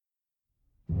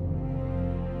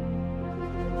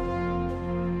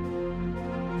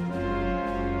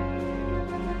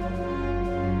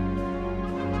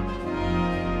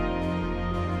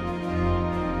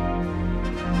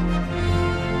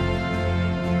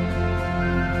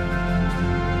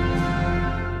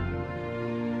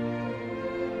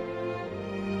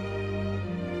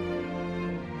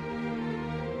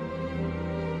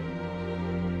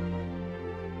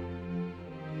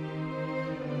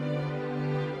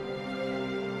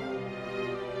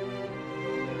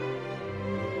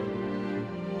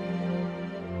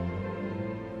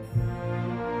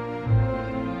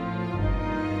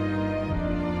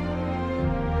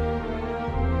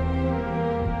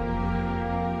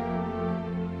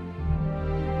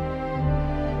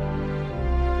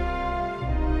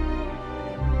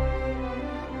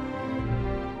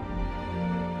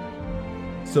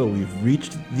So we've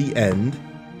reached the end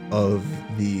of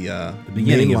the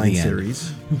beginning of mainline the end. series.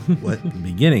 What? The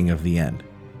beginning of the end.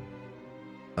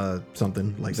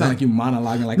 Something like Sound that. like you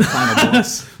monologuing like the final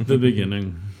boss. The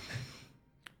beginning.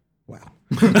 Wow.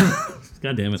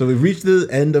 God damn it. So we've reached the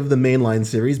end of the mainline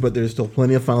series, but there's still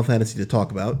plenty of Final Fantasy to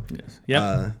talk about. Yes.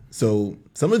 Yep. So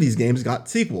some of these games got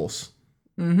sequels.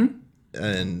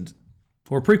 And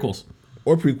or prequels.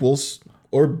 or prequels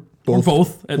or Or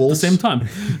both at the Quels. same time.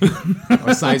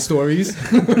 Or side stories.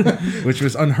 Which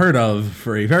was unheard of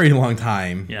for a very long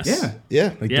time. Yes. Yeah.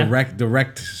 Yeah. Like Yeah.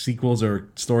 direct sequels or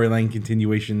storyline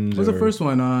continuations. What was the first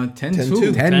one? 10-2.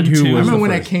 10-2. 10-2 10-2. was I remember the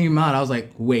when that first. came out, I was like,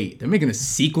 wait, they're making a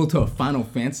sequel to a Final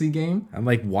Fantasy game? I'm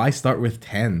like, why start with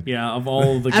 10? Yeah, of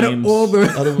all the Out games. of all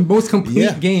the most complete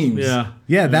Yeah. games. Yeah.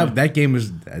 Yeah, that game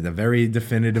was a very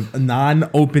definitive,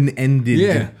 non-open-ended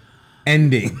Yeah.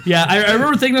 ending. Yeah, I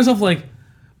remember thinking to myself, like,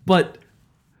 but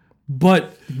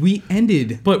We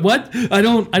ended. what? I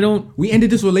don't. We ended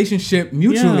this relationship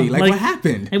mutually. Yeah, like, what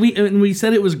happened? And we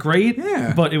said it was great.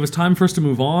 Yeah. But it was time for us to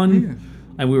move on,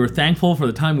 and we were thankful for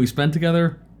the time we spent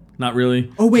together. Not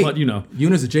really. Oh, wait. But you know.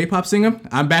 Yuna's a J-pop singer?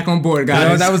 I'm back on board, guys.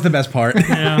 No, that was the best part.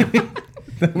 Yeah.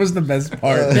 That was the best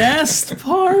part. Best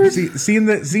part. Seeing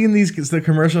the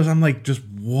commercials, I'm like, just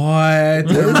what?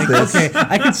 What is I'm like, this? okay,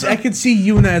 I could see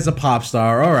Yuna as a pop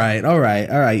star. All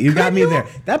right. You got me there.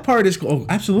 That part is cool. Oh,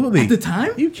 absolutely. At the time?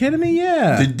 You kidding me?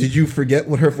 Yeah. Did you forget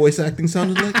what her voice acting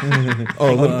sounded like?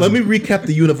 Let me recap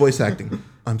the Yuna voice acting.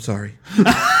 I'm sorry.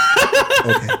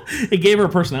 Okay. It gave her a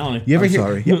personality. You ever I'm hear?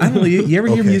 sorry. I don't know. You ever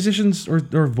hear Okay. musicians or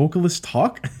vocalists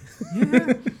talk?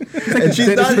 And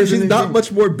she's not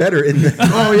much more better in the,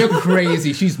 Oh, you're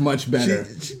crazy. She's much better.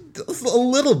 she does a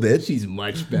little bit. She's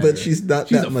much better. But she's not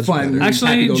that a much fun, better.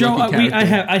 Actually, Joe, happy-go-lucky I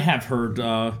character. have heard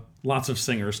lots of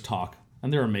singers talk,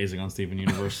 and they're amazing on Steven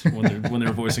Universe when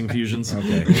they're voicing fusions.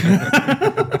 Okay.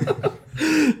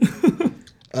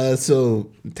 So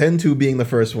 10-2 being the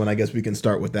first one, I guess we can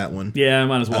start with that one. Yeah,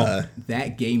 might as well.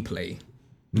 That gameplay.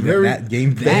 that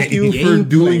game. Thank you for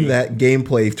doing that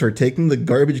gameplay, for taking the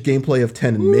garbage gameplay of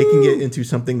 10 and making it into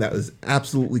something that was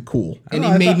absolutely cool. And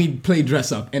I he made thought- me play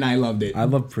dress up, and I loved it. I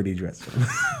love pretty dress.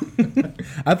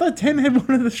 I thought 10 had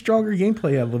one of the stronger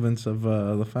gamelay elements of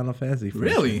the Final Fantasy.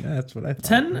 Really? Yeah, that's what I thought.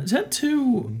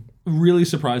 10-2 really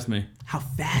surprised me. How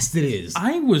fast it is.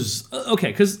 I was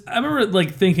okay because I remember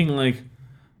like thinking like,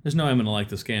 "There's no way I'm gonna like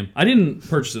this game." I didn't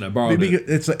purchase it. I borrowed Maybe it.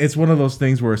 it's one of those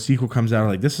things where a sequel comes out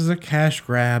like, this is a cash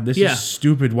grab. This Yeah. is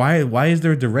stupid. Why is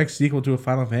there a direct sequel to a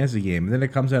Final Fantasy game? And then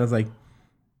it comes out as like,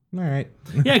 all right.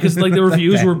 Yeah, because like the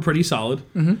reviews bad. were pretty solid,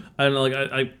 and like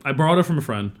I borrowed it from a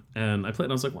friend and I played.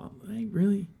 And I was like, "Wow,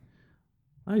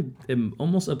 I am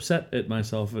almost upset at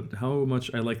myself at how much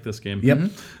I like this game." Yep.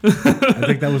 I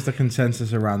think that was the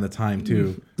consensus around the time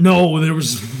too. No, there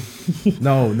was.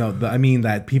 No, I mean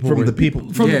that people From were the people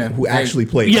Yeah. who actually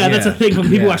played it. Yeah, that's the thing. When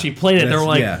people Yeah. actually played it, they were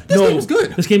like, Yeah. This "No, game was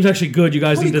good. This game's actually good. You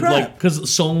guys Holy need to crap. like," because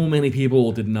so many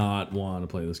people did not want to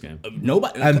play this game.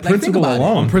 Nobody. And like, think principle about it.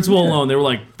 alone. On principle alone, they were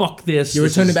like, "Fuck this." You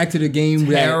this returned is it back to the game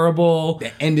terrible.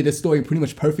 that ended the story pretty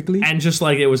much perfectly. And just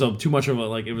like it was too much of a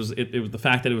like it was the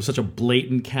fact that it was such a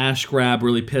blatant cash grab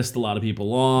really pissed a lot of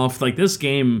people off. Like this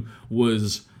game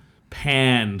was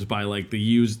panned by like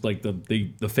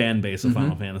the fan base of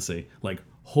Final Fantasy. Like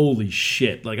holy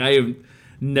shit! Like I have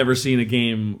never seen a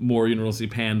game more universally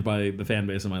panned by the fan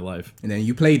base in my life. And then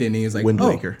you played it, and he was like, Wind oh.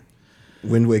 Waker.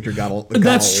 Wind Waker got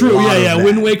That's a true. lot of Yeah. that.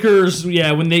 Wind Waker's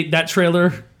when that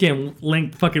trailer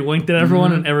again fucking winked at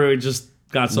everyone and everybody just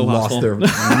got so lost hostile.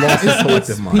 lost their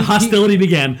collective The mind. hostility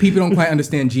began. People don't quite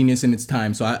understand genius in its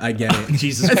time, so I get it.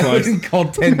 Jesus I Christ. wouldn't call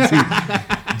 10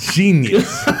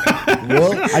 genius.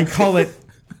 Well, I call it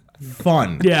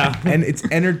fun. Yeah. And it's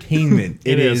entertainment.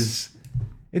 It It's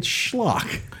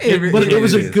schlock. But it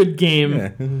was a is. good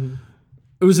game.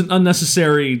 It was an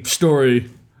unnecessary story.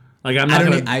 Like I'm not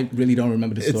gonna. I really don't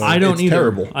remember the story. I don't it's either.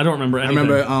 terrible. I don't remember I anything.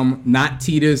 remember not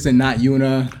Titus and not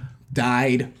Yuna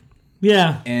died,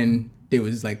 Yeah, and they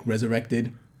was like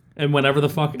resurrected. and whatever the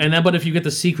fuck, and then but if you get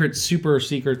the super Which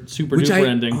duper I-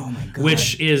 ending, oh my God.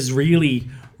 which is really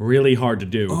hard to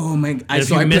do. Oh my! And if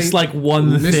you miss like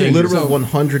one thing, literally so-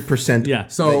 100%. Yeah.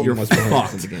 So you must be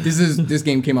fucked. the game. This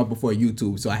game came out before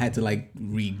YouTube, so I had to like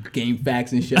read game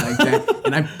facts and shit like that.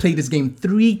 And I played this game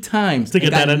 3 times To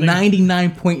get and that got ending?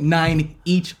 99.9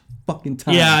 each fucking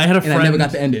time. yeah, I had a friend. And I never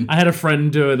got the ending. I had a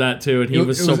friend do that too, and he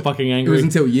was so fucking angry. It was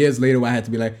until years later where I had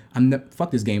to be like,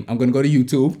 fuck this game. I'm gonna go to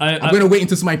YouTube. I'm I'm gonna wait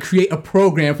until somebody create a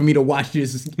program for me to watch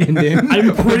this and then I'm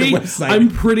on the pretty. website. I'm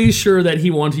pretty sure that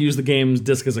he wanted to use the game's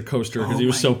disc as a coaster because he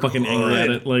was Oh so my fucking angry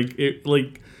at God.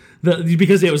 it.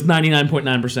 Because it was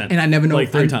 99.9%. and I never know.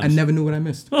 like 3 I times. never knew what I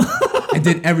missed. I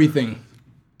did everything.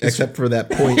 Except for that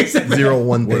 .01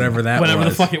 thing. Whatever that Whatever was.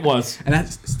 the fuck it was. And I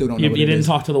still don't know You what it didn't is.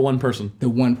 talk to the one person. The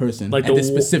one person. Like at the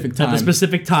specific time. At the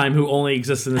specific time who only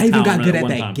exists in this I even town got good at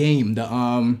one that time. game.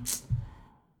 The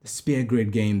Spear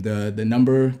Grid game. The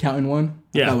number counting one.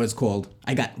 I Yeah. forgot what it's called.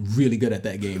 I got really good at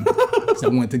that game. Because I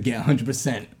wanted to get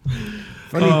 100%.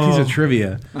 Funny piece of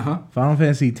trivia. Final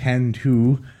Fantasy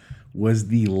X-2 was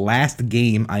the last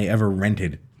game I ever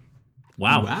rented.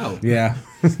 Wow. Wow. Yeah.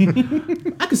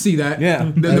 I could see that.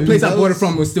 Yeah. The place I that bought it was-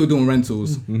 from was still doing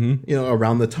rentals. You know,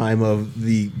 around the time of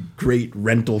the great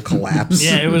rental collapse.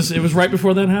 Yeah, it was right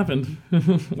before that happened,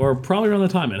 or probably around the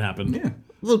time it happened. Yeah.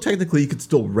 Although technically you could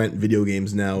still rent video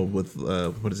games now with,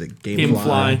 what is it,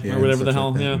 Gamefly Yeah, or whatever and the such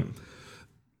hell. like that. Yeah,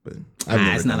 But I've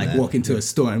never It's not done like that. walk into a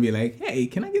store and be like, hey,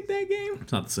 can I get that game?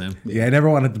 it's not the same. Yeah, I never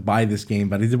wanted to buy this game,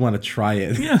 but I did want to try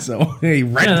it. Yeah. So, hey,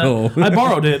 rental. I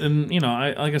borrowed it, and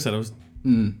like I said, I was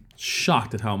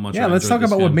shocked at how much. Yeah, I let's enjoyed talk this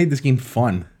about what game. made this game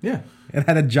fun. Yeah. It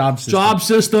had a job system. Job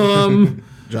system.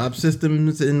 Job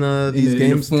systems in these in the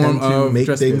games form tend to of make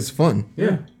dress things fun.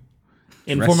 Yeah.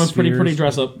 In form of pretty spheres.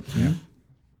 dress up.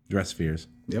 Dress spheres.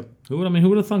 Yep. Who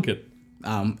would have thunk it?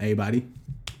 Everybody.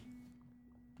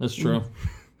 That's true.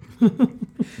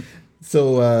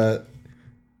 So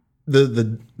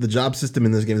the job system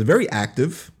in this game is very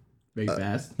active. Very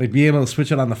fast. Like, being able to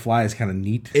switch it on the fly is kind of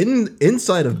neat.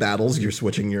 Inside of battles, you're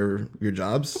switching your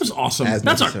jobs. That was awesome. as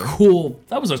That necessary.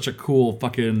 was such a cool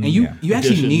fucking. And you actually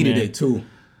addition, needed man. it too.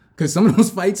 Because some of those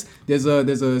fights, there's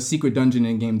a secret dungeon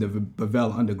in game, the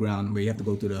Bavel Underground, where you have to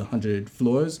go through the 100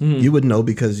 floors. You would know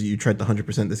because you tried to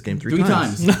 100% this game three 3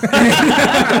 times.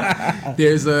 times.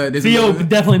 there's Theo another-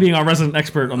 definitely being our resident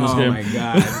expert on this Oh game. my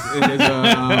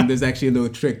god! There's actually a little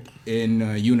trick in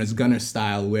Yuna's Gunner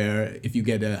style where if you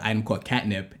get an item called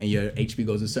catnip and your HP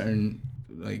goes a certain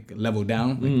like level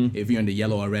down, like if you're in the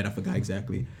yellow or red, I forgot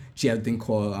exactly. She has a thing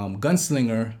called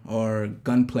gunslinger or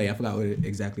gunplay. I forgot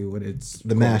exactly what it's.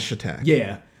 The mash attack.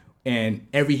 Yeah, and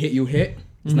every hit you hit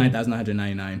is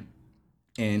 9,999.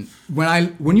 And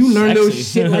when you learn those Sexy.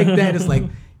 shit like that, it's like,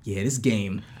 yeah, this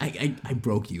game, I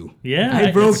broke you. Yeah,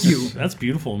 I broke it's- you. That's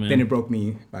beautiful, man. Then it broke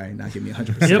me by not giving me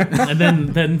 100%. Yep, and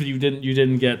then you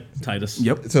didn't get Titus.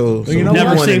 Yep. So you know who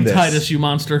Never won in save this? Titus, you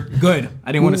monster. Good.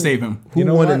 I didn't want to save him. Who You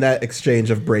know won what? in that exchange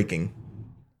of breaking?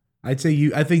 I'd say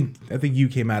you. I think you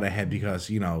came out ahead because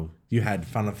you had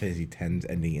Final Fantasy X's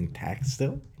ending intact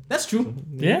still. That's true.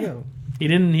 Yeah, he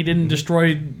didn't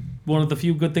destroy one of the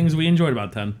few good things we enjoyed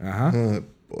about 10. Oh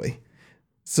boy.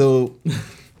 So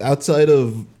outside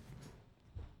of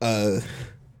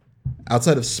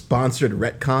sponsored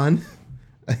retcon,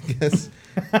 I guess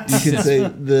you can say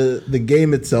the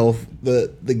game itself,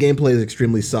 the gameplay is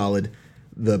extremely solid.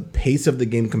 The pace of the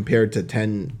game compared to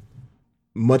 10,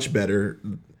 much better.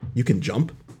 You can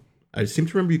jump. I seem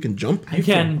to remember you can jump. You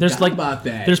can. There's forgot like about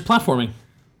that. There's platforming.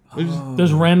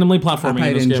 There's randomly platforming I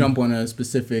in this didn't game. jump on a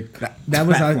specific. That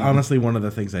was platform. honestly one of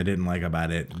the things I didn't like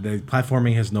about it. The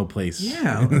platforming has no place.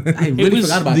 Yeah, I really was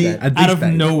forgot about the- that. At Out least of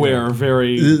that- nowhere,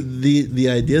 very. The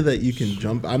idea that you can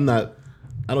jump, I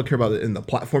don't care about it in the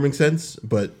platforming sense,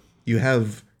 but you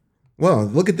have, well,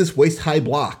 look at this waist high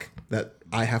block that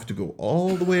I have to go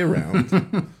all the way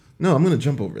around. No, I'm going to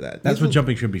jump over that. That's what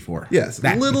jumping should be for. Yes,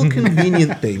 That- little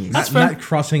convenient things. not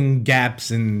crossing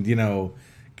gaps and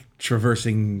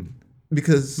traversing.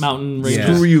 Because Mountain ranges.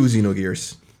 screw you,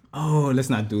 Xenogears. Oh, let's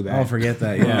not do that. Oh, forget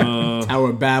that. Yeah,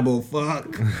 Tower Babel.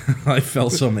 Fuck. I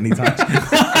fell so many times.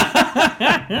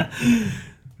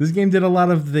 This game did a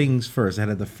lot of things first. It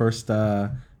had the first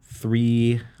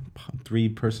three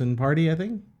person party, I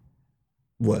think.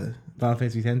 What? Final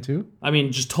Fantasy X too. I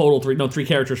mean, just total three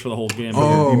characters for the whole game.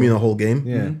 Oh. You mean the whole game?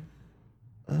 Yeah.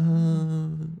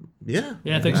 Yeah.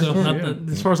 Yeah, I think so.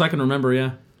 As far as I can remember,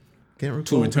 yeah. Can't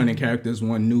recall. 2 returning characters,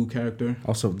 1 new character.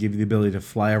 Also give you the ability to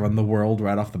fly around the world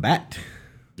right off the bat.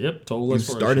 Yep, total You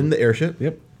exploration. start in the airship.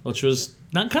 Yep. Which was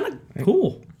not kind of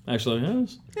cool, actually. Yeah, Yeah, it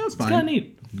was it's kind of fine.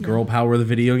 neat. Girl power the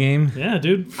video game. Yeah,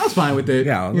 dude. I was fine with it.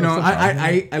 Yeah, you know, that's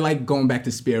fine. I like going back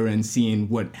to Spear and seeing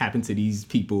what happened to these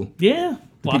people. Yeah.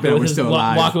 people that were still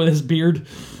alive. Waka with his beard.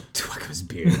 Fuck his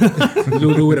beard.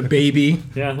 Lulu with a baby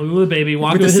Yeah, Lulu the baby.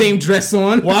 Waka with the with same dress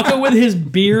on. Waka with his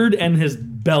beard and his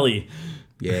belly.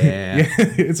 Yeah.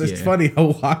 It's just Yeah. funny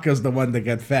how Waka's the one that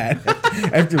got fat.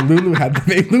 After Lulu had the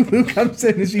baby, Lulu comes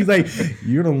in and she's like,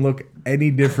 "You don't look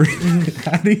any different.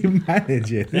 How do you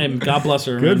manage it?" And God bless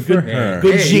her. Good man. for her.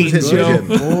 Good Hey, genes, hitting yo. the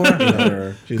gym. For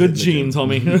her. She's Good in the genes,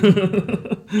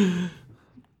 homie.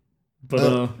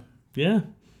 But yeah.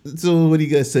 So what do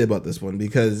you guys say about this one?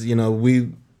 Because, we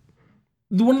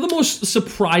one of the most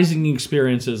surprising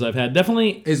experiences I've had.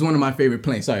 Definitely It's one of my favorite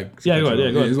playing. Sorry. Yeah, go ahead.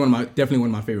 Yeah, go ahead. It's definitely one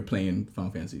of my favorite playing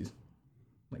Final Fantasies.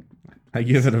 I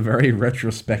give it a very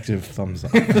retrospective thumbs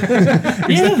up. Yeah.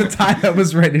 The time I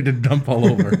was ready to dump all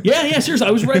over. Yeah, seriously.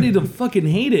 I was ready to fucking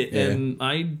hate it, Yeah. and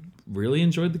I really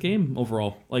enjoyed the game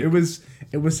overall. Like, It was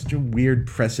such a weird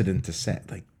precedent to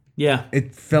set. Like, yeah.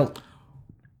 it felt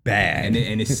bad.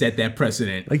 And it set that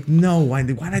precedent. Like, no, why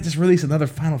not just release another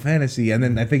Final Fantasy? And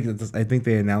then I think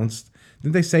they announced.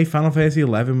 Didn't they say Final Fantasy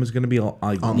 11 was going to be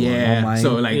online?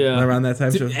 So like Yeah. around that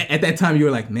time. at that time you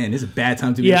were like, man, this is a bad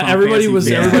time to be. a Yeah, Final everybody Fantasy was.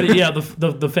 fan. Everybody, yeah,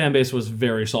 the fan base was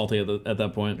very salty at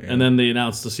that point. And then they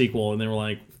announced the sequel, and they were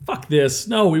like, "Fuck this!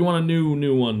 No, we want a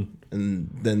new one."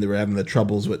 And then they were having the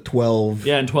troubles with 12.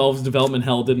 Yeah, and 12's development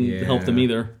hell didn't help them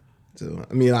either. So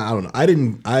I mean, I don't know.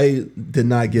 I did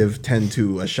not give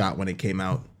 10-2 a shot when it came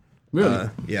out.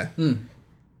 Really? Yeah.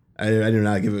 I did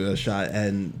not give it a shot,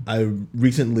 and I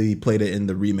recently played it in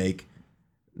the remake,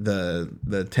 the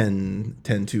 10-2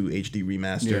 HD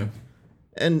remaster, Yeah.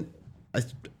 and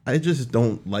I just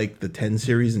don't like the 10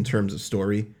 series in terms of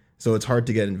story, so it's hard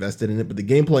to get invested in it. But the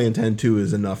gameplay in 10-2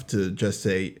 is enough to just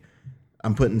say,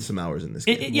 I'm putting some hours in this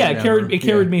game. It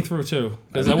carried me through too,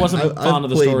 because I wasn't fond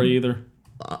of the played- story either.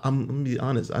 I'm gonna be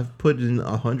honest. I've put in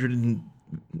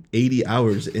 180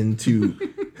 hours into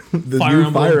the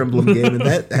new Fire Emblem game, and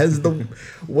that has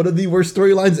one of the worst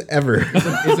storylines ever.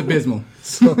 It's abysmal.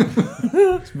 So,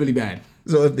 It's really bad.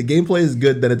 so if the gameplay is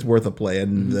good, then it's worth a play,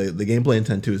 and the gameplay in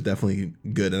 10-2 is definitely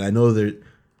good. And I know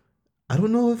I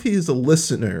don't know if he's a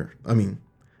listener. I mean,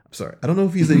 I'm sorry, I don't know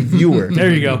if he's a viewer.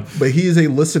 There you go. But he is a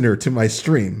listener to my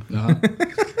stream.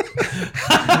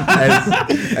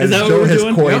 As that what Joe we're has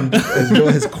doing? coined, as Joe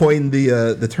has coined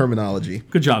the terminology.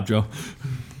 Good job, Joe.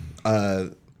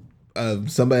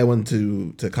 Somebody I went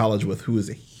to college with who is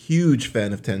a huge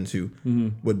fan of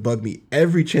 10-2 would bug me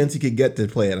every chance he could get to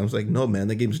play it. I was like, no, man,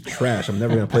 that game's trash. I'm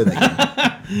never going to play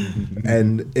that game.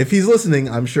 And if he's listening,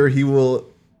 I'm sure he will.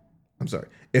 I'm sorry.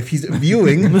 If he's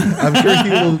viewing, I'm sure he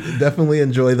will definitely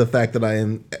enjoy the fact that I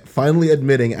am finally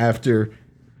admitting after.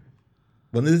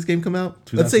 When did this game come out?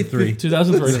 2003.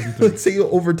 2003. Let's say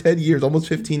over 10 years, almost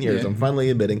 15 years. Yeah. I'm finally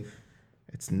admitting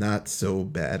it's not so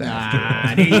bad.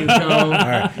 Ah, there you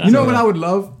go. You know what I would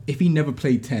love? If he never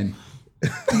played 10.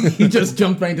 He just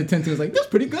jumped right into 10 and was like, that's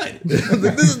pretty good.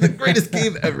 This is the greatest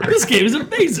game ever. This game is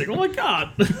amazing. Oh my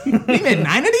god. He made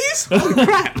 9 of these? Holy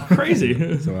crap.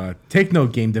 Crazy. So take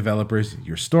note, game developers.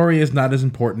 Your story is not as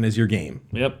important as your game.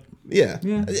 Yep. Yeah.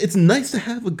 It's nice to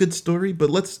have a good story, but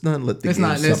let's not let the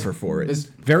game suffer for it.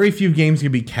 Very few games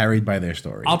can be carried by their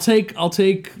story. I'll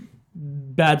take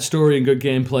bad story and good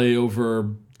gameplay over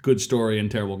good story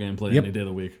and terrible gameplay any day of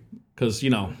the week. Because,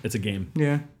 it's a game.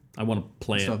 Yeah. I want to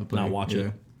play Stuff to it, play, not watch yeah.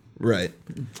 it. Right.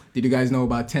 Did you guys know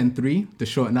about 10-3, the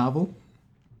short novel?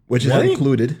 Which is What?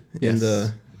 included in Yes.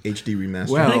 the HD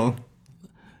remaster. Well,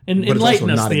 And But it's enlighten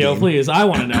also us, not a Theo, game. please. I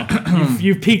want to know.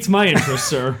 You've piqued my interest,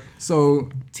 sir. so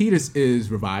Tidus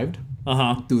is revived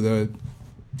Uh-huh. through the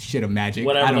shit of magic.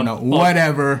 Whatever I don't the know. fuck-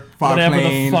 Whatever. Far whatever the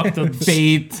plane, fuck the-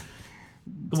 fate.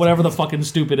 Whatever the fucking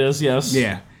stupid is, yes.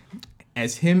 Yeah.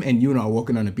 As him and Yuna are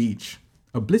walking on the beach,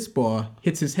 a blitz ball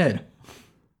hits his head.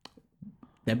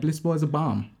 That blitz ball is a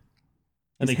bomb.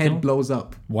 And His they kill head him? blows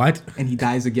up, What? and he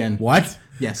dies again. What?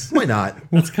 Yes. Why not?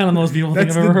 That's kind of the most beautiful thing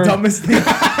That's I've ever the heard. dumbest thing.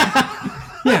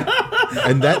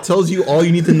 And that tells you all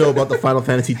you need to know about the Final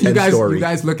Fantasy X story. You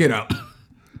guys look it up.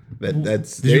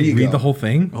 That's Did there you you read go. the whole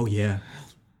thing? Oh yeah.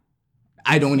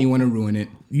 I don't even want to ruin it.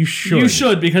 You should. You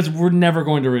should, because we're never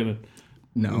going to read it.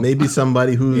 No. Maybe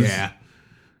somebody who's Yeah.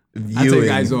 viewing. I'll tell you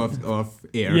guys off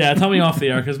air. Yeah, tell me off the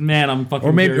air, because, man, I'm fucking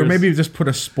Or maybe curious. just put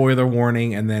a spoiler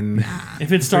warning and then.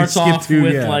 If it starts skip off to,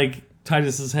 with, yeah. like,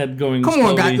 Titus's head going Come slowly.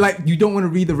 on, guys. Like you don't want to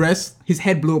read the rest. His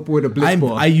head blew up with a blitz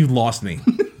ball. You lost me.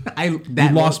 You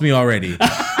lost me already.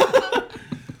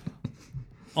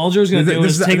 All Joe's going to do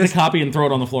This is is- take this- the copy and throw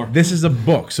it on the floor. This is a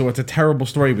book, so it's a terrible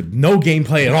story with no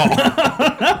gameplay at all.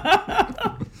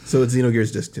 So it's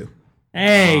Xenogears Disc 2.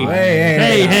 Hey.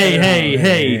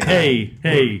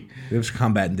 There's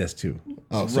combat in Death 2.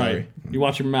 Oh, sorry. Right. You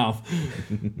watch your mouth.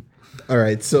 All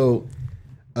right. So,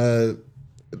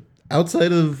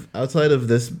 outside of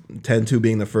this 10-2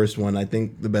 being the first one, I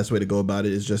think the best way to go about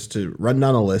it is just to run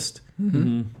down a list.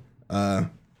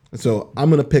 So I'm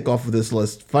gonna pick off of this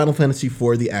list Final Fantasy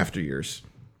IV: The After Years.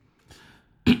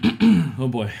 Oh,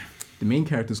 boy. The main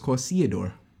character is called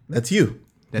Theodore. That's you.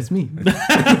 That's me.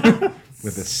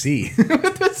 With a C.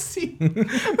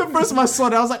 The first time I saw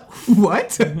that, I was like,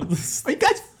 "What? Are you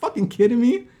guys fucking kidding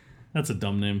me? That's a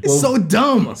dumb name. It's so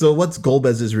dumb." So what's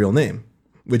Golbez's real name?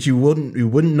 which you wouldn't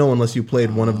know unless you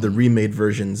played one of the remade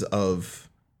versions of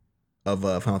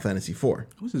Final Fantasy IV.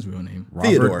 What's his real name? Robert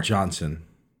Theodore Johnson.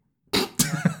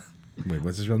 Wait,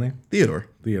 what's his real name? Theodore.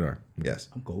 Yes.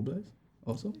 I'm Golbez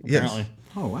also? Yes. Apparently.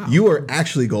 Oh, wow. You are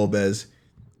actually Golbez,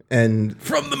 and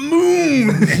From the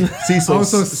moon. Cecil's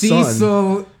also, son.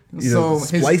 Cecil. So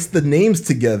spliced the names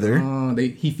together.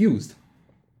 he fused.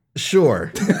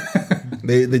 Sure.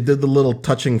 they did the little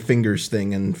touching fingers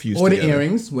thing and fused Or together. the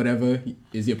earrings, whatever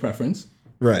is your preference.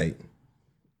 Right.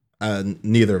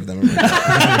 Neither of them.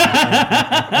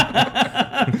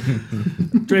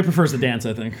 Dre prefers the dance,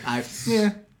 I think.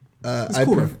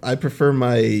 I prefer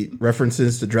my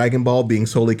references to Dragon Ball being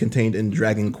solely contained in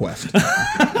Dragon Quest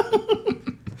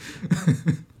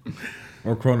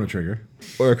Or Chrono Trigger.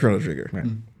 or Chrono Trigger. Right.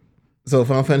 So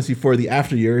Final Fantasy IV: The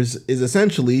After Years is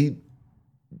essentially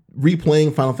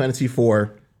replaying Final Fantasy IV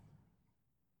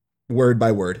word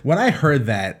by word. When I heard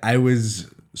that, I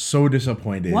was so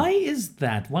disappointed. Why is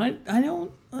that? Why I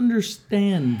don't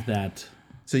understand that.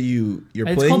 So you're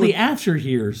It's playing called with the After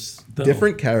Years. Though.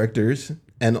 different characters,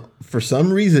 and for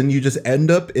some reason you just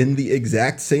end up in the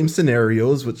exact same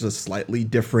scenarios, which is slightly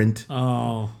different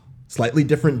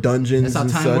dungeons That's how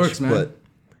and time such. works, man. But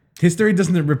History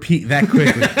doesn't repeat that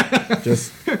quickly.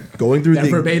 just going through That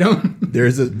verbatim.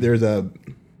 there's a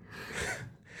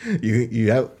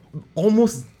you have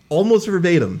almost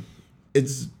verbatim.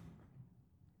 It's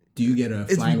Do you get a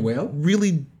flying whale?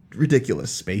 really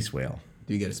ridiculous. Space whale.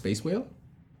 Do you get a space whale?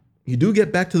 You do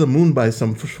get back to the moon by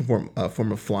some form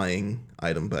of flying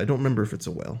item, but I don't remember if it's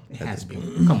a whale. It has to be.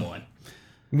 Come on.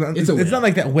 It's a whale. not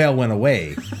like that whale went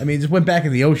away. I mean, it just went back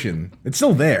in the ocean. It's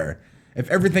still there. If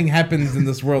everything happens in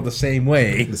this world the same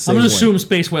way, I'm gonna assume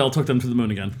Space Whale took them to the moon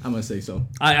again. I'm going to say so.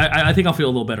 I think I'll feel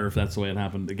a little better if that's the way it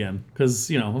happened again, because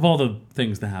of all the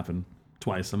things that happen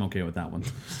twice, I'm okay with that one.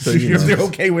 So you know, you're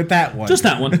okay with that one. Just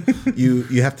that one. you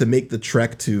have to make the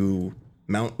trek to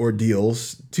Mount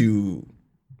Ordeals to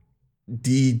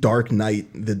the Dark Knight,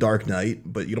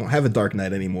 but you don't have a Dark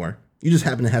Knight anymore. You just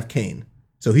happen to have Kane.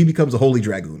 So he becomes a Holy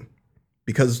Dragoon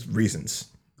because reasons.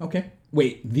 Okay.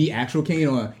 Wait, the actual Kane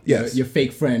or Yes. your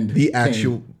fake friend? The Kane?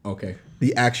 actual Okay.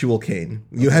 The actual Kane.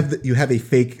 You have a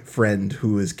fake friend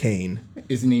who is Kane.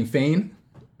 Is his name Fane?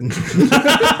 He's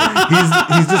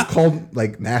just called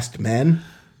like Masked Man.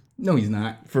 No, he's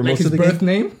not. For like most his of the birth game?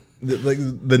 name?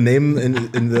 The name in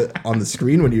the on the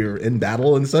screen when you're in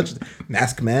battle and such,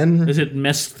 Masked Man. Is it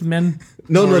Mistmen?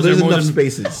 No, Or is there there's more enough than-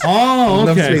 spaces. Oh,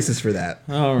 Enough okay. spaces for that.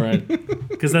 All right.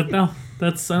 Because that's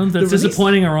release-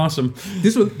 disappointing or awesome.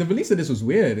 The release of this was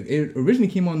weird. It originally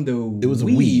came on the was a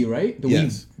Wii, Wii. right? The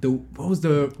Yes. Wii. What was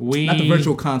the Wii- not the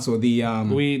virtual console? The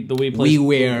The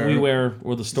WiiWare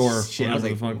or the store. Shit, I was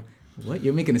whatever like, the fuck. what?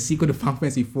 You're making a sequel to Final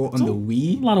Fantasy IV on the A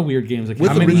Wii? lot of weird games that came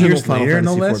With out. How many original years Final later,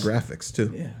 no Fantasy less? IV graphics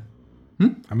too. Yeah.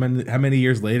 How many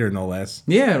years later, no less?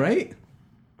 Yeah, right.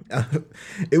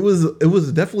 It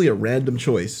was definitely a random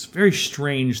choice. Very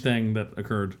strange thing that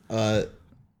occurred.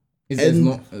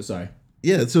 Sorry.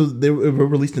 Yeah, so they were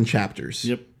released in chapters.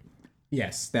 Yep.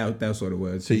 Yes, that's what it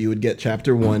was. So you would get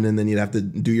chapter 1, and then you'd have to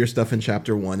do your stuff in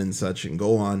chapter 1 and such, and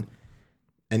go on.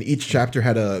 And each chapter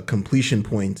had a completion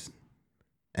point,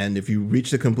 and if you reach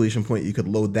the completion point, you could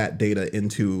load that data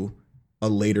into a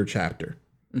later chapter.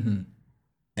 Mm-hmm.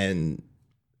 And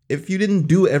if you didn't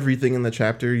do everything in the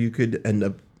chapter, you could end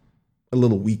up a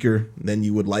little weaker than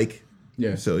you would like.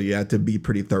 Yeah. So you had to be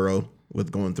pretty thorough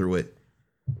with going through it.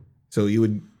 So you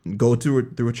would go through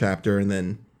a chapter and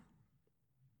then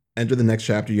enter the next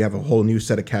chapter. You have a whole new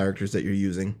set of characters that you're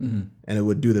using, and it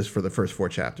would do this for the first 4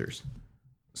 chapters.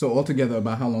 So altogether,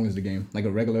 about how long is the game? Like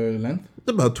a regular length? It's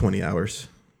about 20 hours.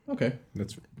 Okay.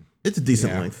 It's a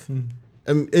decent Yeah. length.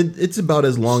 It's about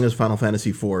as long as Final Fantasy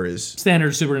IV is.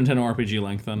 Standard Super Nintendo RPG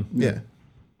length then. Yeah.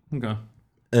 Okay.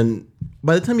 And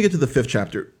by the time you get to the 5th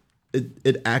chapter,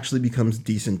 it actually becomes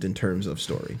decent in terms of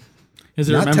story. Is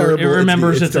it Not remember? terrible. It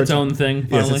remembers It it's starts- its own thing. Yes,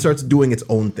 Finally. it starts doing its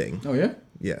own thing. Oh yeah.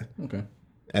 Yeah. Okay.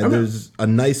 And there's a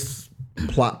nice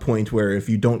plot point where if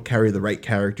you don't carry the right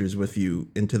characters with you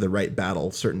into the right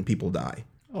battle, certain people die.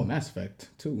 Oh, Mass Effect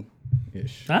 2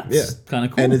 ish. That's Yeah. kind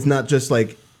of cool. And it's not just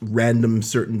like random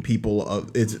certain people.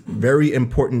 It's very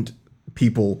important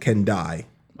people can die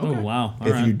oh wow! All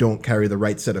if right. you don't carry the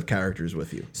right set of characters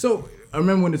with you. So I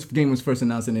remember when this game was first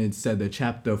announced and it said the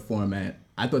chapter format.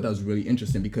 I thought that was really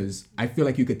interesting because I feel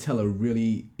like you could tell a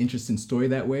really interesting story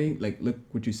that way. Like, look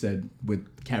what you said with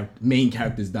main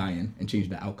characters dying and change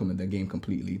the outcome of the game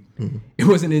completely. Mm-hmm. It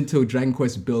wasn't until Dragon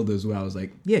Quest Builders where I was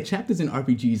like, yeah, chapters in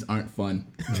RPGs aren't fun.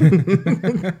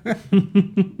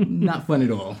 Not fun at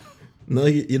all. No,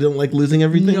 you don't like losing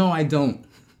everything? No, I don't.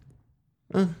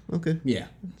 Okay. Yeah,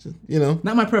 You know,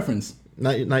 not my preference.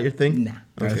 not your thing. Nah.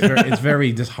 It's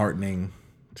very disheartening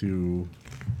to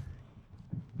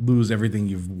lose everything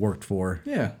you've worked for.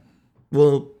 Yeah.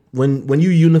 Well, when you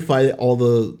unify all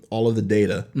of the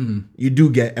data, you do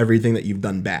get everything that you've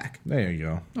done back. There you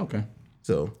go. Okay.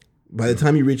 So by the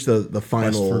time you reach the for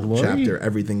final glory? chapter,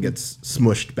 everything gets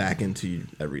smushed back into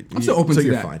everything. I'm still open so to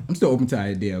you're that. fine. I'm still open to the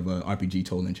idea of RPG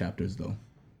told in chapters, though.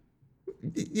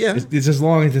 Yeah. It's as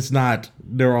long as it's not,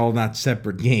 they're all not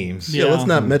separate games. Yeah, Yeah. let's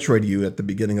not Metroid you at the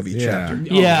beginning of each Yeah. chapter.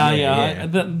 Yeah.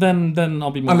 Then I'll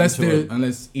be more Unless into it.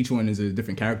 unless each one is a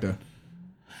different character.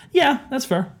 Yeah, that's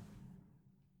fair.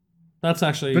 That's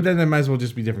actually But then there might as well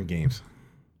just be different games.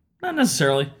 not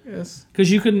necessarily. Yes. Because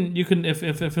you can if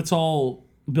it's all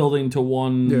building to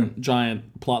one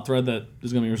giant plot thread that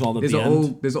is going to be resolved at There's the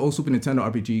end. There's an old Super Nintendo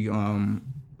RPG,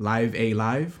 Live A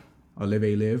Live or Live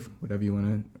A Live, whatever you want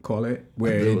to call it,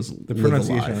 where It was The Live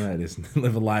pronunciation Alive. of that is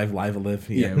live alive, live a live.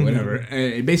 yeah, whatever. And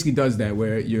it basically does that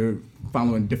where you're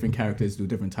following different characters through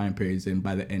different time periods, and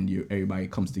by the end, everybody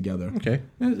comes together. Okay.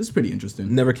 Yeah, it's pretty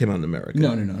interesting. Never came out in America.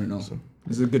 No.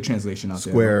 There's a good translation out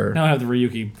there. Square. Now I have the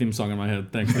Ryuki theme song in my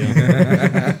head. Thanks, Dan.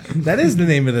 That is the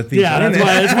name of the theme. Yeah, song,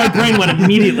 that's isn't why my brain went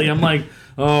immediately. I'm like,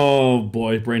 oh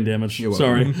boy, brain damage. You're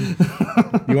Sorry.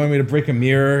 it? You want me to break a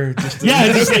mirror? Just to-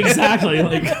 Yeah, just exactly.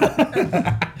 Like,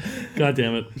 God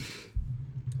damn it.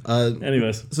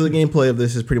 Anyways, So the gameplay of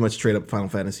this is pretty much straight up Final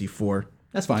Fantasy IV,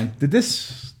 That's fine. Did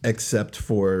this? except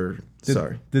for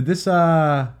sorry, Did this?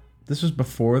 This was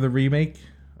before the remake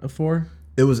of 4.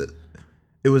 it was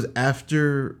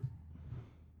after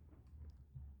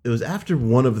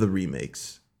one of the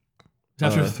remakes. it's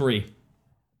after 3.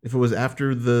 If it was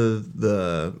after the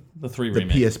 3 the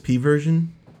remake. PSP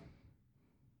version,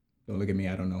 Don't look at me.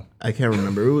 I don't know. I can't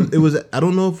remember. It was I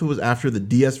don't know if it was after the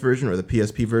DS version or the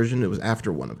PSP version. It was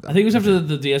after one of them. I think it was after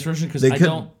the DS version because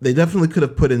They definitely could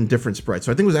have put in different sprites.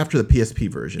 So I think it was after the PSP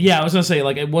version. Yeah, I was gonna say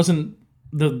like it wasn't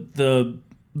the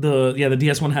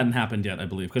DS one hadn't happened yet, I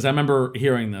believe, because I remember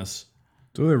hearing this.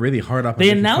 So they're really hard up. On They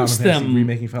making announced Final Fantasy- them-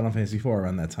 remaking Final Fantasy 4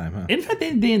 around that time, huh? In fact,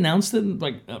 they announced it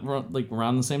like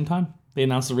around the same time. They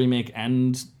announced the remake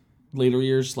and later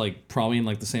years, like probably in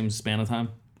like the same span of time.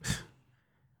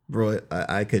 Bro,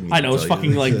 I couldn't. I know even it's tell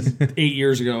fucking you. like 8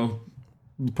 years ago,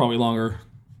 probably longer,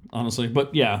 honestly.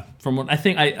 But yeah, from what I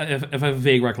think, if I have a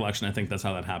vague recollection, I think that's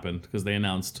how that happened because they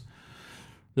announced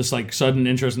this like sudden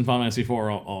interest in Final Fantasy IV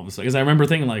all of a sudden. Because I remember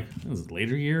thinking like, is it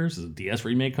later years? Is a DS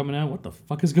remake coming out? What the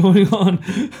fuck is going on?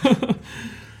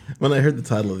 When I heard the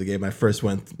title of the game, my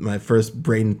first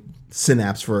brain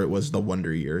synapse for it was the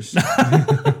Wonder Years,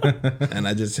 and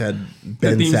I just had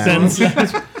Ben Ben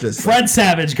Savage, just Fred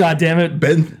Savage, goddammit.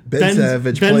 Ben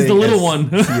Savage. Ben's playing the little as one.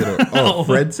 Theodore. Oh,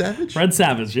 Fred Savage. Fred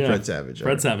Savage, yeah. Fred Savage, Fred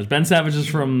alright. Savage. Ben Savage is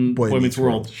from Boy Meets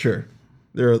World. Sure,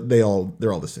 they're all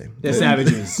the same. They're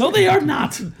savages. No, they are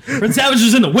not. Fred Savage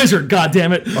is in The Wizard,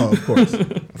 goddammit. Oh,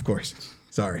 of course.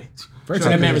 Sorry. First,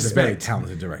 that man is a very respect.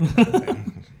 talented director.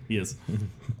 He is.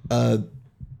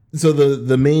 So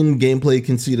the main gameplay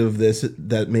conceit of this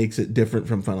that makes it different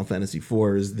from Final Fantasy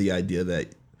IV is the idea that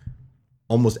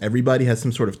almost everybody has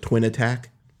some sort of twin attack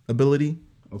ability.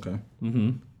 Okay.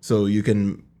 So you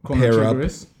can Chrono pair up.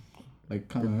 Trigger-ish? Like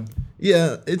kind of.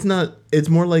 Yeah, it's not. It's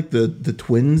more like the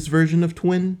twins version of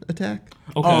twin attack.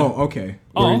 Okay. Oh, okay.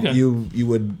 Oh, okay. You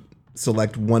would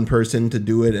select one person to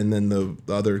do it, and then the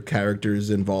other characters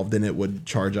involved in it would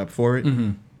charge up for it.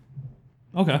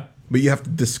 Okay. But you have to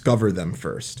discover them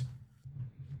first.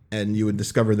 And you would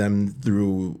discover them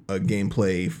through a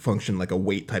gameplay function, like a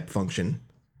wait type function,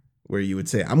 where you would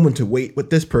say, I'm going to wait with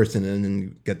this person, and then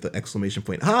you get the exclamation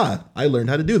point. Ha! I learned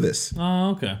how to do this.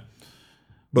 Oh, okay.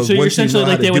 But So you're once you know essentially how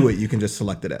like to they do would- it, you can just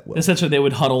select it at will. Essentially, they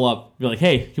would huddle up, be like,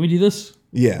 "Hey, can we do this?"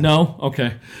 Yeah. No.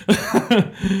 Okay.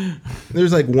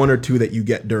 There's like one or two that you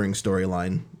get during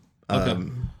storyline. Okay.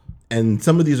 And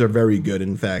some of these are very good.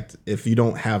 In fact, if you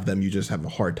don't have them, you just have a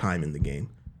hard time in the game.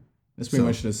 It's pretty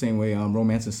much the same way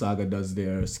Romance and Saga does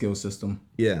their skill system.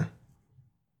 Yeah.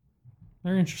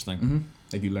 Very interesting.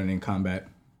 Like you learn in combat.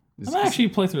 I might actually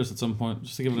play through this at some point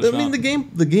just to give it a I shot. mean,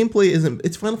 the gameplay isn't.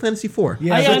 It's Final Fantasy IV.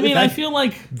 Yeah, I but mean, that- I feel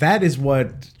like that is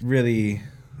what really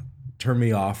turned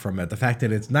me off from it. The fact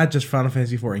that it's not just Final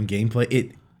Fantasy IV in gameplay.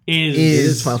 It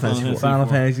is Final Fantasy IV. Final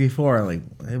Fantasy IV. Like,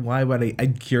 why would I?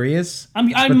 I'm curious. I'm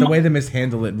but the way they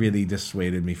mishandle it really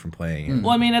dissuaded me from playing it.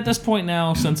 Well, I mean, at this point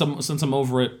now, since I'm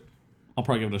over it, I'll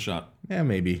probably give it a shot. Yeah,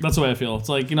 maybe. That's the way I feel. It's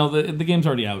like, the game's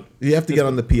already out. You have to get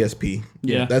on the PSP.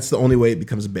 Yeah. That's the only way it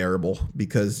becomes bearable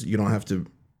because you don't have to.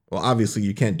 Well, obviously,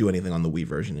 you can't do anything on the Wii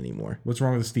version anymore. What's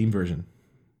wrong with the Steam version?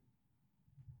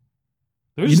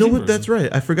 There's You a know Steam what? version. That's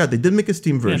right. I forgot. They did make a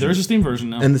Steam version. Yeah, there is a Steam version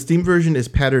now. And the Steam version is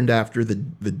patterned after the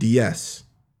DS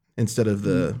instead of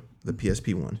the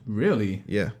PSP one. Really?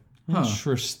 Yeah.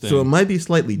 Interesting. So it might be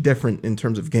slightly different in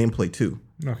terms of gameplay too.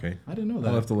 Okay. I didn't know that.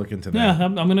 I'll have to look into that. yeah,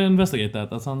 I'm going to investigate that.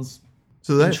 That sounds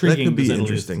So that intriguing. could to be say the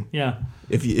interesting. least. Yeah.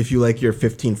 If you like your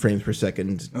 15 frames per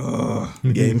second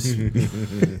games.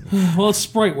 Well, it's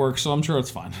sprite work, so I'm sure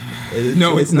it's fine.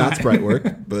 No, it's it's not not. sprite work,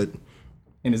 but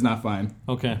And it's not fine.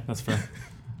 Okay, that's fair.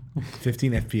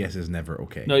 15 FPS is never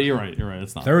okay. No, you're right. You're right.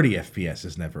 It's not. 30 FPS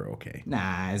is never okay.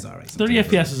 Nah, it's all right. 30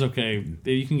 FPS is okay.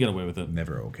 You can get away with it.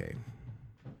 Never okay.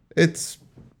 it's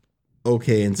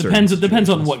okay in certain It depends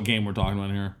on situations. what game we're talking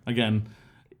about here. Again,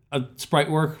 sprite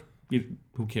work.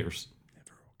 Who cares?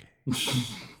 I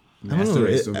don't Master know.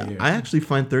 race over here. I actually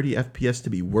find 30 FPS to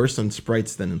be worse on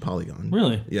sprites than in Polygon.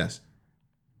 Really? Yes.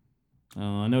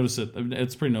 I notice it.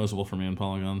 It's pretty noticeable for me in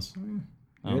polygons.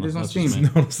 Yeah, it is on that's just Steam. me.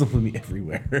 Noticeable to me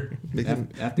everywhere.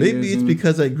 After Maybe years it's in-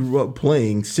 because I grew up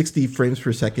playing 60 frames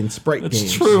per second sprite It's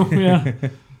games. true. Yeah.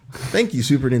 Thank you,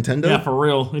 Super Nintendo. Yeah, for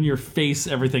real. In your face,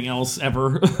 everything else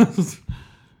ever.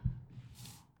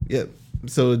 Yeah.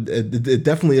 So it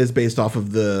definitely is based off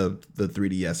of the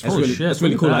 3DS. That's Holy really, shit, that's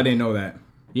really look at cool. that. I didn't know that.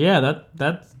 Yeah,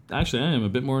 that actually, I am a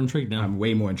bit more intrigued now. I'm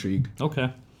way more intrigued.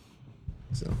 Okay.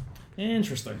 So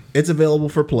Interesting. it's available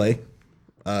for play.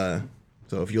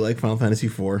 So if you like Final Fantasy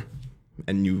IV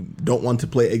and you don't want to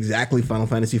play exactly Final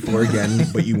Fantasy IV again,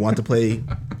 but you want to play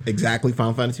exactly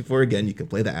Final Fantasy IV again, you can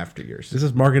play the After Years. This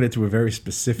is marketed to a very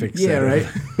specific Yeah, set of-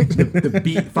 right. the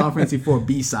B, Final Fantasy IV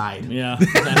B side. Yeah.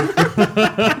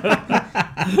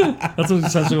 That's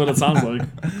essentially what it sounds like.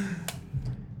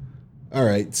 All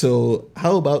right, so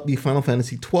how about the Final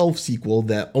Fantasy XII sequel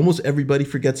that almost everybody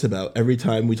forgets about every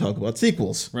time we talk about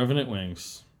sequels? Revenant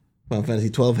Wings. Final Fantasy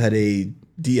XII had a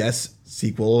DS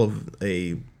sequel of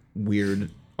a weird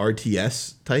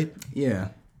RTS type. Yeah.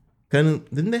 Kind of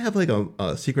didn't they have like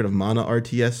a Secret of Mana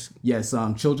RTS? Yes.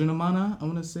 Children of Mana. I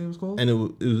want to say it was called. And it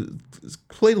was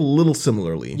played a little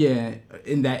similarly. Yeah,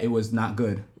 in that it was not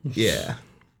good. Yeah.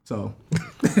 So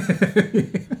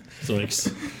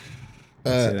Zoinks.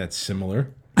 Say that's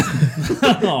similar.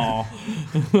 Aw.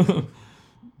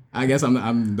 I guess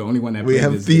I'm the only one that We played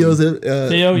have this Theo's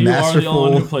Theo, you are the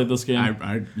only one who played this game.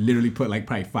 I literally put like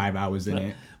probably 5 hours in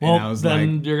it. well, and I was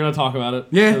then like, you're gonna talk about it.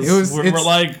 Yeah, 'Cause it's- we're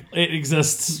like, it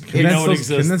exists. We know it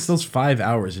exists. Condense those 5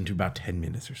 hours into about 10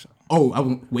 minutes or so. oh, I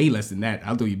went way less than that.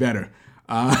 I'll do you better.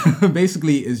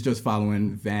 Basically, it's just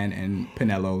following Van and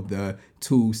Pinello, the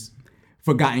two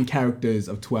forgotten characters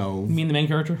of 12. You mean the main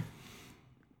character?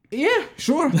 Yeah,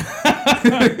 sure.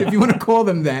 If you want to call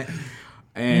them that.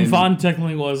 And Vaughn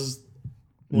technically was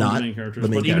one of Not the main characters, the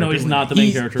main but even though he's character. not the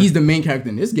main character. He's the main character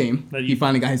in this game. That He you-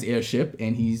 finally got his airship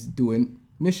and he's doing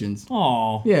missions.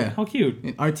 Aw. Yeah. How cute.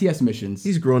 And RTS missions.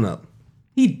 He's grown up.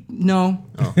 No.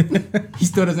 He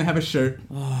still doesn't have a shirt.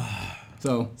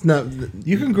 So It's not.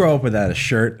 You can grow up without a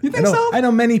shirt. You think so? I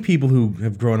know many people who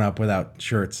have grown up without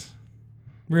shirts.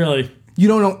 Really? you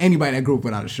don't know anybody that grew up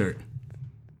without a shirt.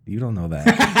 You don't know that.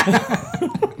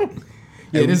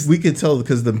 Yeah, this, We could tell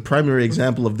because the primary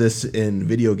example of this in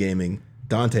video gaming,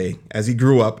 Dante, as he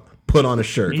grew up, put on a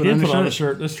shirt, He did on a put on a shirt.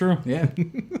 shirt. That's true. yeah,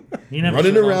 He never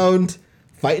running shirt on. around,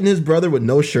 fighting his brother with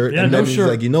no shirt, Yeah, and no then he's shirt.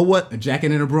 like, you know what? a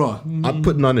jacket and a bra. I'm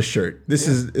putting on a shirt. This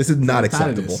is not I'm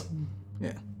tired of acceptable. this.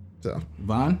 Yeah, So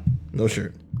Vaughn, no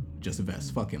shirt. just a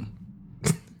vest. Fuck him.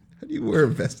 How do you wear a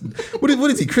vest? What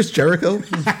is he? Chris Jericho?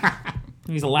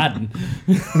 He's Aladdin.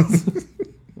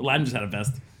 Aladdin just had a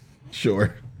vest.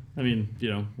 Sure. I mean,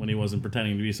 when he wasn't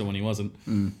pretending to be someone he wasn't.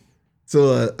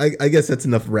 So I guess that's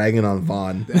enough ragging on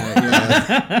Vaughn.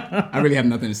 Yeah. I really have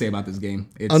nothing to say about this game.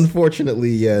 It's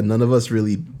Unfortunately, none of us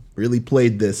really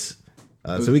played this,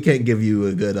 so we can't give you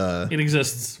a good. It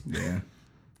exists. yeah.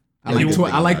 Yeah, you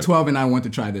I like think 12 and I want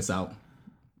to try this out,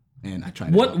 and I tried.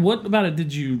 It What out. What about it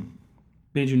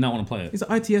made you not want to play it? It's an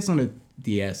RTS on a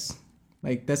DS.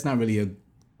 Like that's not really a You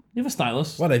have a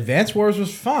stylus. What, Advance Wars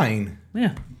was fine.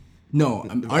 Yeah. no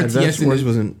RTS. Advance in Wars it-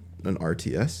 wasn't an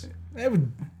RTS.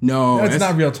 no, That's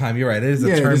not real time. You're right. It is a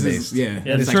Yeah, turn this based. is, yeah,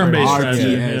 Yeah, it's like turn-based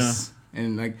strategy, RTS,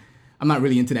 and like I'm not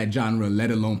really into that genre,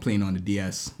 let alone playing on the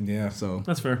DS. Yeah. So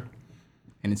That's fair.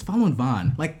 and it's following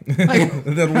Vaughn, like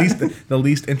the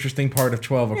least interesting part of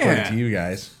 12 according Yeah. to you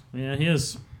guys. Yeah, he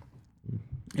is.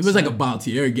 it was like a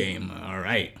Baltier game. All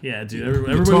right, Yeah, dude. you,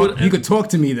 Everybody you could talk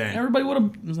to me then. Everybody would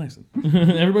have. It was nice.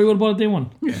 Everybody would have bought it day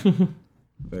one. Yeah,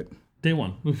 but Day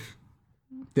one.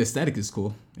 the aesthetic is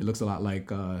cool. It looks a lot like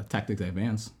Tactics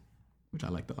Advance, which I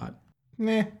liked a lot.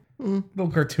 Nah.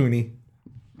 Little cartoony.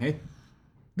 Hey,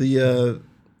 The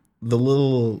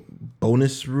little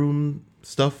bonus room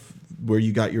stuff where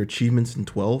you got your achievements in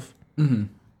 12. Mm-hmm.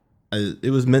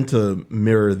 It was meant to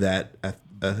mirror that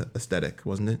aesthetic,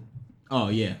 wasn't it? Oh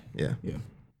yeah. Yeah.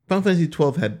 Final Fantasy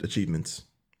 12 had achievements,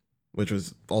 which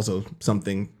was also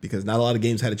something because not a lot of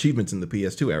games had achievements in the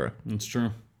PS2 era. That's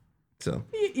true. So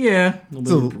yeah,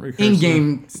 so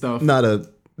in-game stuff.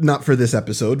 Not for this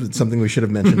episode. It's something we should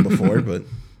have mentioned before, but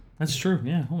that's true.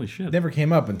 Yeah, holy shit. Never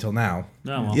came up until now.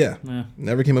 Oh, well, yeah,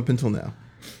 never came up until now.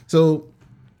 So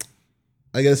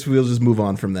I guess we'll just move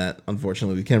on from that.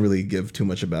 Unfortunately, we can't really give too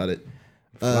much about it.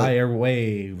 Fly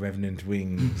away, revenant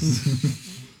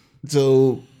wings.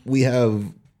 So we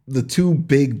have the two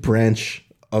big branch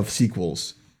of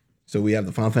sequels. So we have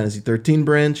the Final Fantasy 13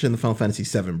 branch and the Final Fantasy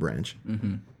 7 branch.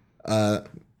 Mm-hmm.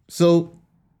 So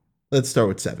let's start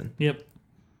with 7. Yep.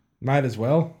 Might as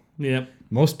well. Yep.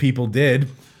 Most people did.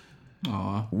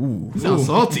 Aw. Ooh. Sounds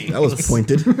salty. That was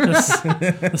pointed.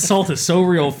 The salt is so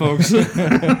real, folks.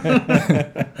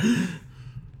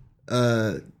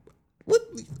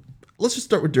 Let's just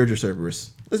start with Dirge of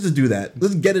Cerberus. Let's just do that.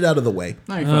 Let's get it out of the way.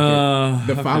 All right,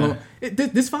 fuck it. Follow.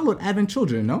 This followed Advent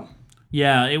Children, no?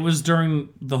 Yeah, it was during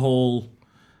the whole,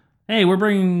 hey, we're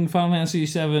bringing Final Fantasy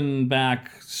VII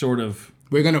back, sort of.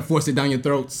 We're going to force it down your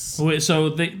throats. Wait,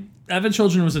 so Advent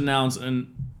Children was announced, Advent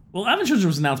Children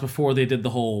was announced before they did the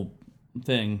whole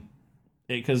thing.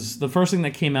 Because the first thing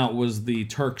that came out was the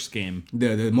Turks game.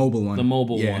 The mobile one. The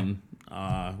mobile one.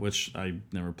 Which I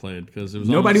never played because it was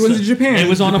nobody was in Japan. It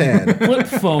was on a flip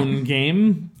phone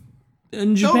game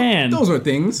in Japan. Those are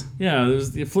things. Yeah,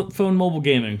 there's the flip phone mobile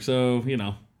gaming, so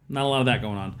not a lot of that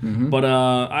going on. Mm-hmm. But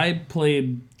I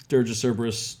played Dirge of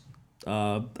Cerberus.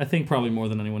 I think probably more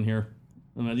than anyone here.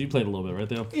 I mean, you played a little bit, right,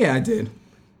 Theo? Yeah, I did.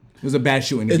 It was a bad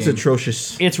shoe in the game. It's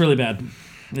atrocious. It's really bad.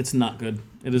 It's not good.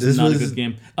 It is not a good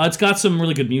game. It's got some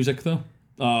really good music though.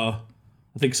 I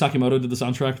think Sakimoto did the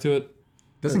soundtrack to it.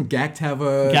 Doesn't Gact have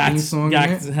a theme song?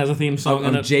 Gact has a theme song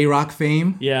in it. J-Rock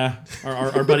fame. Yeah,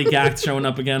 our buddy Gact showing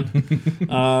up again.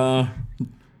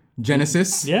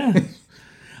 Genesis. Yeah.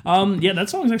 Yeah, that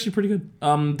song is actually pretty good.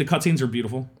 The cutscenes are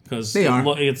beautiful because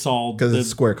it's all because it's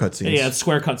square cutscenes. Yeah, it's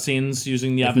square cutscenes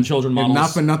using the Advent Children models.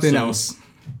 Not for nothing else.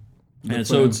 And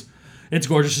so it's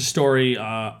gorgeous. The story.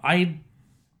 I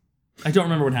don't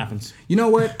remember what happens. You know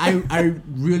what? I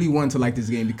really want to like this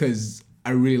game because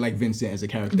I really like Vincent as a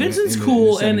character. Vincent's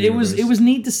cool, and it was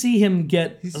neat to see him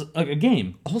get a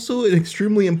game. Also, an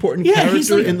extremely important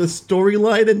character in the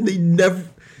storyline, and they've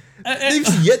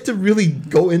yet to really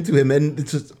go into him, and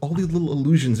it's just all these little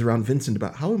allusions around Vincent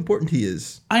about how important he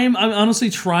is. I'm honestly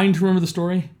trying to remember the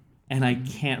story, and I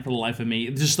can't for the life of me.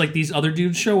 Just like these other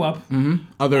dudes show up. Mm-hmm.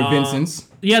 Other Vincents.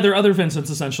 Yeah, they're other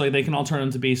Vincents, essentially. They can all turn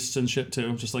into beasts and shit,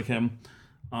 too, just like him.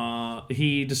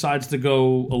 He decides to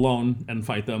go alone and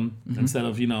fight them instead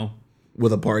of,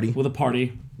 with a party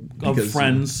of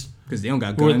friends. Because they don't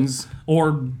got guns.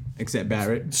 Or except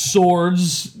Barrett.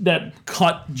 Swords that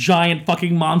cut giant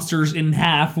fucking monsters in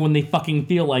half when they fucking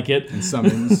feel like it. And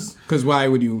summons. Because why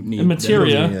would you need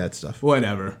materia? That stuff.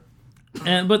 Whatever.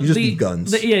 But you just need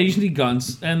guns. You just need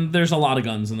guns. And there's a lot of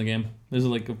guns in the game. There's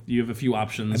you have a few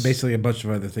options. And basically a bunch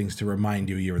of other things to remind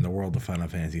you you're in the world of Final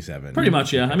Fantasy VII. Pretty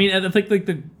much, yeah. I mean, I think like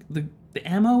the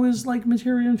ammo is like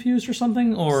materia infused or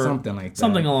something, or something like that.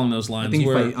 Something along those lines. I think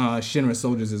you fight Shinra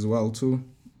soldiers as well too.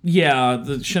 Yeah,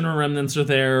 the Shinra remnants are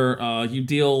there. You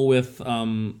deal with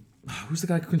who's the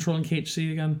guy controlling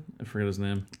KHC again? I forget his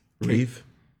name. Reeve.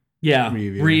 Yeah,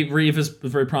 Reeve is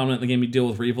very prominent in the game. You deal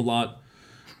with Reeve a lot.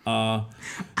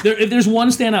 If there's one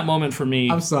standout moment for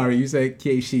me. I'm sorry, you said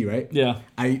Keishi, right? Yeah.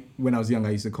 When I was young, I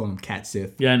used to call him Cat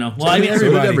Sith. Yeah, I know. Well, I mean,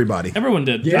 everybody. Everyone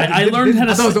did. Yeah, I learned how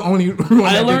to. That was the only.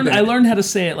 I learned how to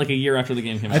say it like a year after the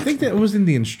game came out. I think that was in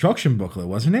the instruction booklet,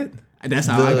 wasn't it? That's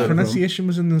how I got pronunciation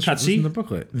was in the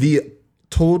booklet. The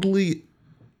totally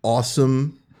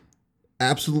awesome,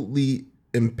 absolutely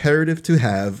imperative to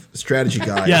have strategy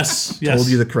guide. Yes. Told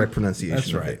you the correct pronunciation.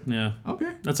 That's right. Yeah. Okay.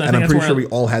 I'm pretty sure we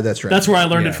all had that strategy. That's where I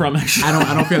learned it from. Actually,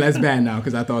 I don't feel as bad now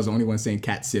because I thought I was the only one saying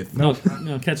Cat Sith. No,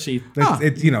 Cat Sith.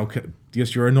 It's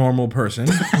just you're a normal person,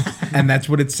 and that's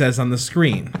what it says on the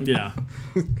screen. Yeah.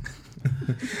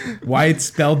 Why it's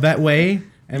spelled that way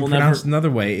and pronounced another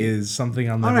way is something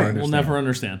I'll never understand. We'll never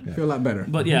understand. I feel a lot better.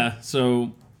 But yeah,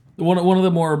 so one of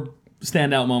the more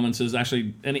standout moments is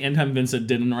actually anytime Vincent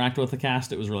did interact with the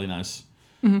cast, it was really nice.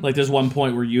 Mm-hmm. Like there's one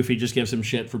point where Yuffie just gives him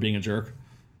shit for being a jerk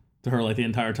to her like the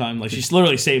entire time. Like she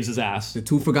literally saves his ass. The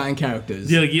two forgotten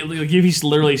characters. Yeah, like Yuffie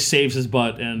literally saves his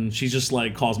butt, and she just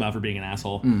like calls him out for being an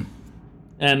asshole. Mm.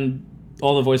 And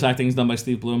all the voice acting is done by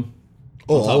Steve Bloom.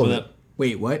 Oh, all of it.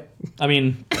 Wait, what? I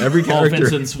mean, every character. All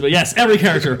Vincent's, yes, every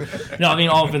character. No, I mean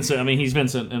all Vincent. I mean he's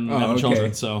Vincent and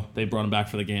Children, so they brought him back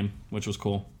for the game, which was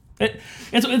cool.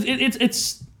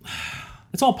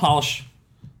 It's all polish.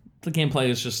 The gameplay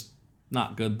is just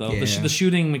not good though. Yeah. The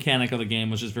shooting mechanic of the game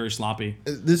was just very sloppy,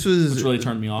 This was which really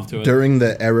turned me off to it. during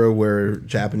the era where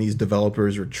Japanese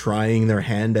developers were trying their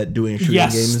hand at doing shooting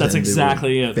Yes, games. that's and they were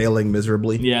exactly it. Failing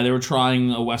miserably. Yeah, they were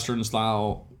trying a Western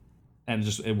style, and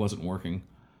just it wasn't working.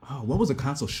 Oh, what was a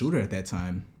console shooter at that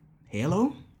time?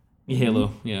 Halo?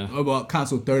 Halo, yeah. Or about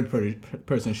console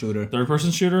third-person shooter?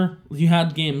 Third-person shooter. You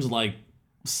had games like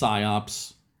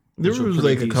Psyops. There which were was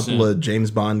pretty like a couple decent. of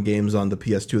James Bond games on the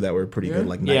PS2 that were pretty good,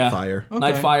 like Nightfire. Okay.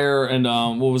 Nightfire, and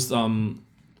what was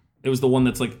it was the one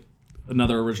that's like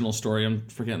another original story. I'm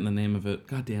forgetting the name of it.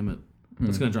 God damn it.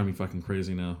 It's gonna drive me fucking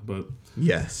crazy now. But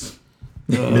Yes.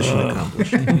 Mission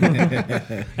accomplished.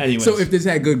 anyways. So if this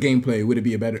had good gameplay, would it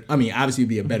be a better... I mean, obviously it'd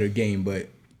be a better game, but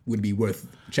would it be worth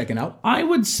checking out? I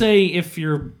would say if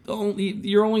you're only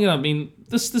gonna, I mean,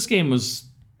 this game was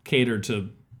catered to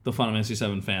the Final Fantasy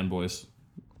VII fanboys.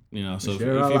 You know, so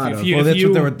Sure, a lot of-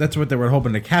 Well, that's what they were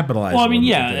hoping to capitalize. well, I mean, on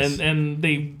yeah, with this. and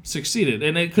they succeeded,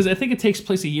 and because I think it takes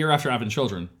place a year after having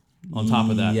children. On top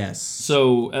of that, Yes.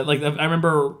 So, like, I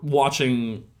remember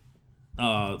watching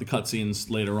the cutscenes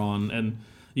later on, and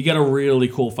you get a really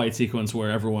cool fight sequence where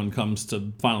everyone comes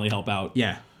to finally help out.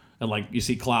 Yeah. And like you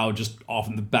see Cloud just off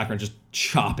in the background, just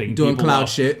chopping, Doing people Cloud up.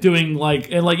 shit. doing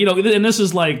like, and like, you know, and this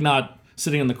is like not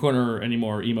sitting in the corner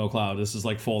anymore, emo Cloud. This is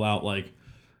like full out, like,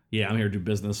 yeah, I'm here to do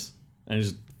business, and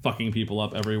he's fucking people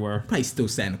up everywhere. Probably still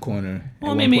sat in the corner.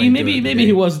 Well, at one maybe point during the he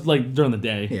day. was like during the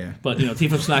day. Yeah. But you know,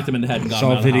 Tifa smacked him in the head and got Saw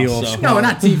him out of the video house. of So. No,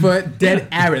 not Tifa. Dead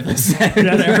Aerith.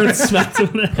 Yeah, Aaron smacked him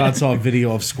in the head. Cloud saw a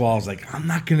video of Squall's like, I'm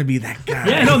not gonna be that guy.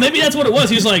 Yeah, no, maybe that's what it was.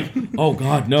 He was like, "Oh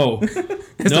God, no,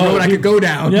 That's the road I could go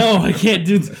down. no, I can't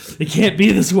do. It can't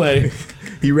be this way."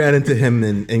 He ran into him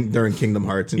during Kingdom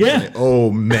Hearts. And Yeah. was like, oh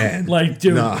man. Like,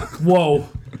 dude, Nah. whoa,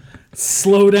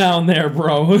 slow down there,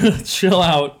 bro. Chill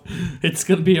out. It's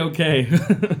gonna be okay.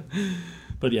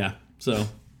 But yeah, so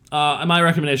my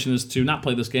recommendation is to not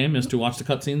play this game, is to watch the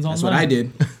cutscenes on. That's what I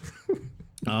did.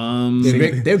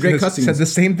 They're They're great Said cutscenes. the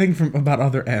same thing about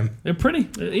Other M. pretty,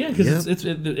 yeah, because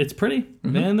Yeah. it's pretty,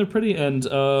 man. They're pretty, and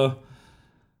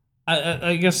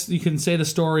I guess you can say the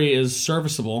story is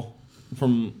serviceable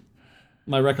from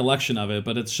my recollection of it,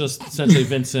 but it's just essentially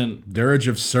Vincent. Dirge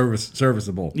of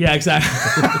serviceable. Yeah, exactly.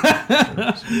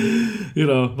 You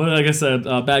know, but like I said,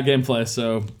 bad gameplay,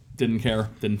 so didn't care,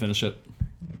 didn't finish it.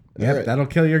 Yep, Alright. that'll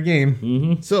kill your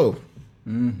game. So,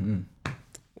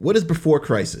 what is Before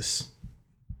Crisis?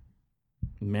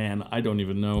 Man, I don't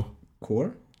even know.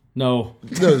 Core? No,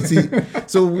 No, see,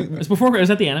 so it's before. Is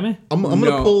that the anime? I'm No.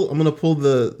 gonna pull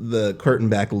the curtain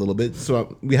back a little bit.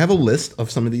 So we have a list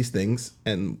of some of these things,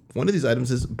 and one of these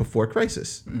items is Before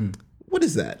Crisis. What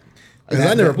is that? 'Cause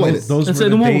I never played it. Those It's were a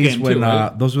the mobile days game when too,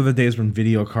 right? those were the days when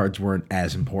video cards weren't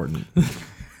as important.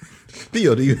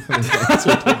 Theo, do you have an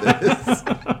answer to this?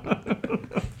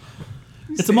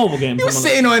 It's a mobile game. You were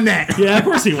saying on that. Yeah, of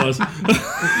course he was.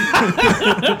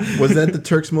 Was that the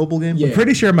Turks mobile game? Yeah.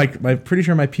 Pretty sure my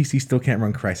PC still can't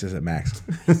run Crisis at max.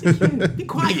 Be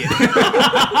quiet.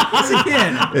 Yes, it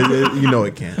can. You know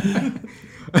it can.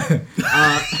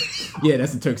 Yeah,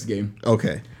 that's the Turks game.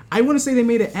 Okay. I want to say they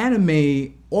made an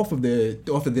anime off of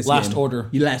this Last game. Order.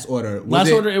 Yeah, Last Order.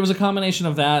 Last Order. It was a combination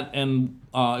of that, and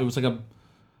it was like a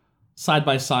side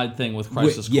by side thing with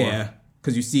Crisis Core. Yeah,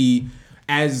 because you see,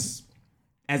 as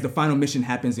the final mission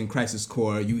happens in Crisis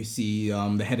Core, you see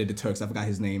the head of the Turks, I forgot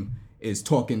his name, is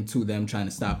talking to them, trying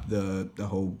to stop the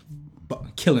whole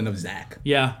killing of Zack.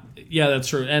 Yeah, that's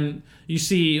true. And you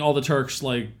see all the Turks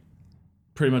like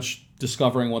pretty much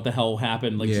discovering what the hell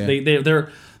happened. Like Yeah.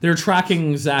 they're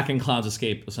tracking Zack and Cloud's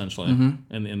escape essentially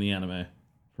in the anime,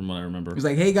 from what I remember. He's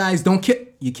like, "Hey guys, don't kill.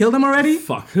 You killed him already?"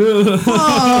 Fuck. Yeah,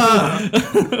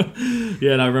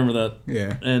 and I remember that.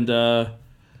 Yeah. And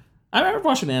I remember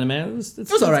watching the anime. It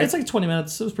was alright. It's like 20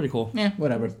 minutes. It was pretty cool. Yeah,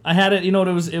 whatever. I had it. You know what?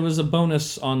 It was a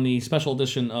bonus on the special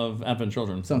edition of Advent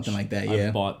Children. Something which like that, I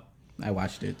yeah. bought. I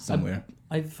watched it somewhere.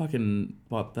 I fucking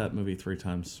bought that movie 3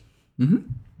 times.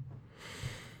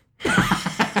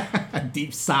 A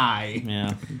deep sigh.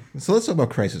 Yeah. So let's talk about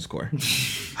Crisis Core.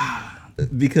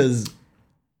 Because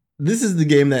this is the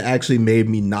game that actually made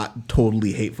me not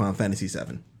totally hate Final Fantasy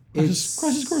VII.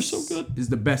 Crisis Core is so good. It's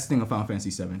the best thing of Final Fantasy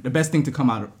VII. The best thing to come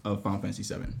out of Final Fantasy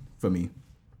VII for me.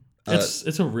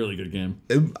 It's a really good game.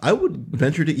 I would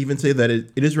venture to even say that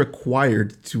it is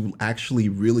required to actually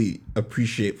really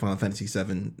appreciate Final Fantasy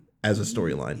VII as a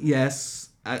storyline. Yes,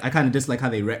 I kind of dislike how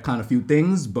they retcon a few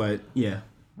things, but yeah,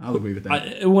 I'll agree with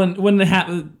that. When they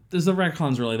happen, is the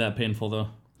retcons really that painful though?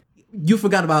 You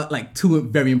forgot about like 2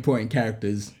 very important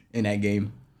characters in that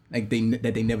game. like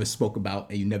that they never spoke about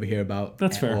and you never hear about.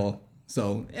 That's at fair. all.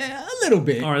 So a little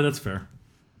bit. All right, that's fair.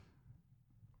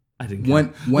 I didn't care.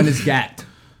 One is gacked.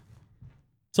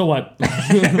 So what?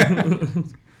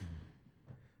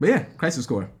 But yeah, Crisis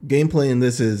Core. Gameplay in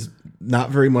this is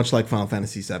not very much like Final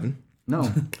Fantasy VII.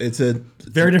 No. It's a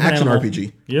Very different action animal.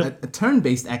 RPG Yep. A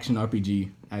turn-based action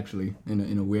RPG, actually,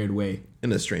 in a weird way,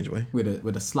 in a strange way. with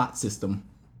a slot system.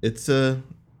 It's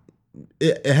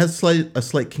it has a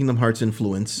slight Kingdom Hearts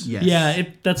influence. Yes. Yeah,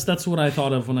 that's what I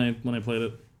thought of when I played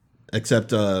it.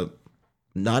 Except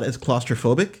not as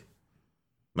claustrophobic.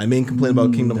 My main complaint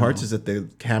about Kingdom Hearts is that the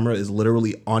camera is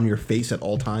literally on your face at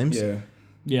all times. Yeah.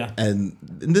 Yeah. And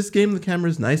in this game, the camera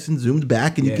is nice and zoomed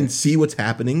back, and you can see what's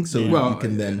happening. So Well, you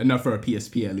can then enough for a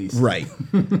PSP at least. right.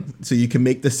 So you can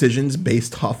make decisions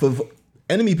based off of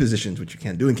enemy positions, which you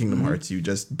can't do in Kingdom Hearts. You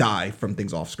just die from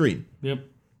things off screen. Yep.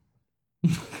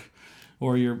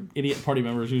 Or your idiot party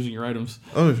members using your items.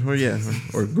 Oh, or yeah,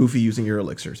 or Goofy using your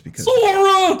elixirs because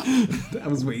Sora! I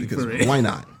was waiting for it. why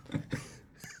not?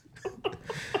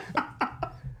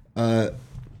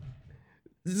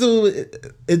 So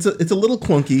it's a little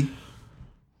clunky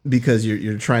because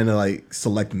you're trying to like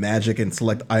select magic and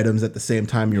select items at the same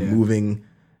time you're moving.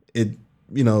 It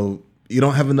you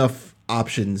don't have enough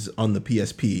options on the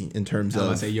PSP in terms I was of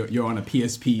gonna say you're on a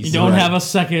PSP. You don't have a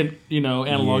second,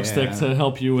 analog stick Yeah. to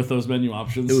help you with those menu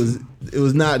options. it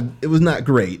was not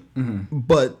great,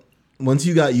 but once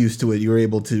you got used to it, you were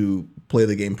able to play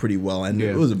the game pretty well, and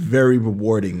it was very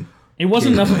rewarding. It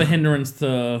wasn't enough of a hindrance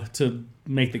to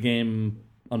make the game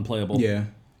unplayable. Yeah.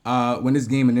 When this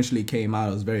game initially came out,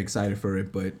 I was very excited for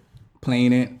it, but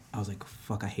playing it, I was like,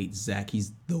 "Fuck, I hate Zack.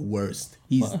 He's the worst.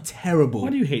 He's terrible." Why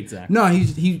do you hate Zack? No,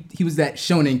 he was that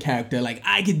shonen character, like,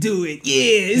 I could do it.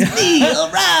 Yeah, it's me. All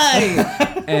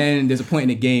right. And there's a point in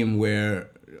the game where,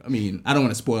 I mean, I don't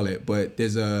want to spoil it, but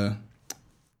there's a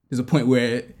point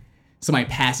where somebody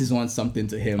passes on something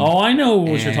to him. Oh, I know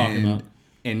what you're talking about.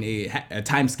 And a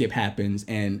time skip happens,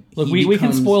 and Look, he we can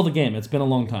becomes- spoil the game. It's been a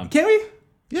long time. Can we?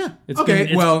 Yeah.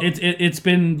 Okay, well- it's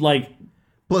been like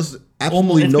Plus,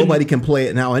 absolutely it's been- nobody can play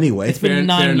it now anyway. it's been Fair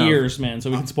 9 enough. years, man.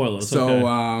 So we can spoil it. It's So, okay.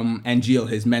 Angeal,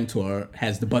 his mentor,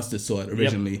 has the Buster Sword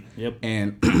originally. Yep.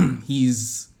 And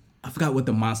he's, I forgot what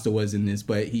the monster was in this,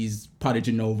 but he's part of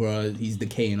Genova. He's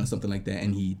decaying or something like that,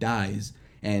 and he dies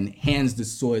and hands the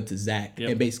sword to Zack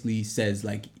and basically says,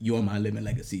 like, "You're my living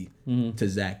legacy" to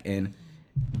Zack. And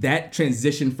that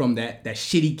transition from that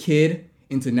shitty kid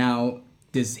into now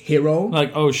this hero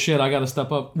like, oh shit, I got to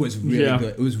step up. was really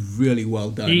good. It was really well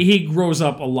done. He grows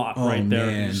up a lot right there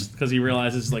man. because he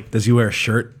realizes like, Does he wear a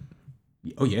shirt?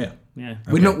 oh yeah, yeah,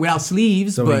 without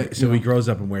sleeves, So but he grows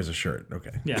up and wears a shirt.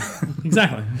 Okay. yeah,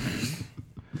 exactly.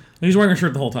 He's wearing a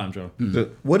shirt the whole time, Joe.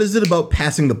 So what is it about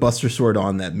passing the Buster Sword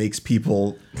on that makes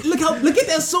people? look at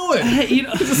that sword. You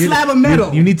know, It's a slab of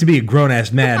metal. You need to be a grown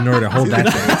ass man in order to hold that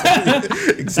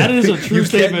thing. that is a true You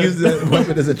statement. can't use that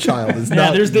weapon as a child. It's Yeah,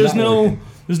 not, there's not no working.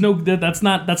 that's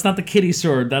not the kiddie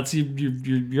sword. That's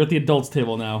you're at the adults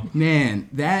table now. Man,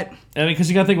 that I mean, because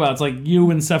you gotta think about it, it's like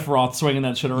you and Sephiroth swinging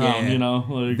that shit around. Yeah. You know,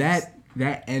 like,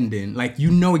 that ending, like,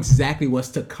 you know exactly what's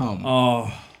to come.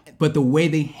 Oh, But the way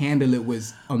they handle it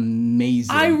was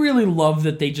amazing. I really love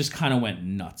that they just kind of went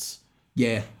nuts.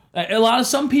 yeah.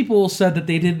 Some people said that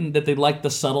they liked the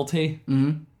subtlety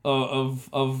of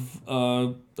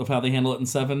how they handle it in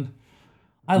 7.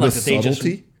 I like The that they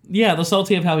subtlety? just the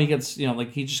subtlety of how he gets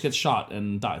like he just gets shot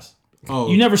and dies. Oh,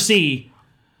 You never see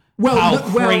how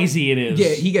crazy it is. Yeah,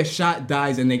 he gets shot,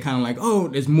 dies, and they kind of like, oh,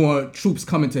 there's more troops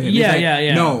coming to him. It's Yeah, like,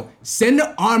 yeah. No, send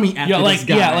the army after this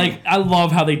guy. I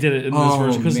love how they did it in this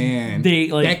version because man, they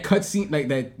like. that cutscene, like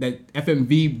that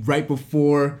FMV right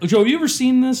before. Joe, have you ever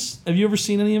seen this? Have you ever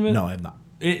seen any of it? No, I'm not.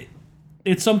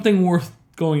 It's something worth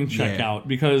going to check Yeah. out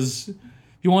because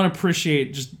you want to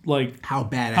appreciate just like How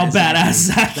badass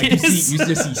Zack like, is. You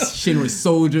just see Shinra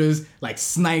soldiers, like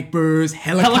snipers,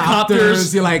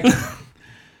 helicopters. You're like,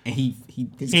 and he's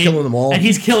killing them all. and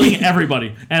he's killing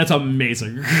everybody, and it's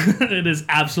amazing. It is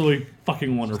absolutely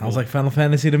fucking wonderful. Sounds like Final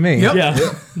Fantasy to me. Yep. yeah,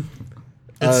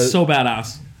 it's so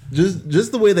badass.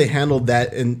 Just the way they handled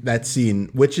that in that scene,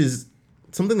 which is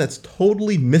something that's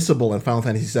totally missable in Final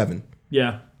Fantasy VII.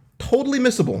 Yeah, Totally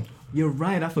missable. You're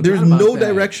right. I forgot. There's about no that.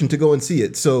 direction to go and see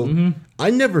it. So I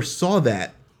never saw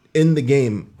that in the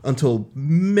game until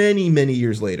many, many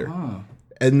years later.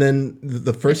 And then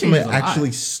the first time I changes a lot.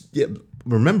 actually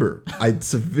remember, I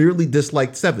severely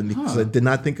disliked 7 because I did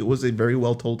not think it was a very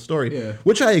well told story. Yeah.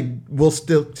 Which I will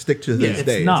still stick to this it's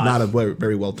day. not. It's not a very,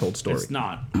 very well told story. it's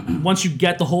not. Once you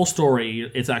get the whole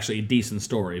story, it's actually a decent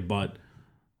story, but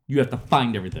You have to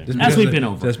find everything, as Because we've been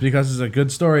over. Just because it's a good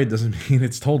story doesn't mean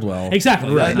it's told well.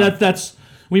 Exactly. Right. That's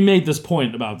we made this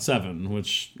point about 7,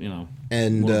 which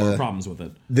And one of our problems with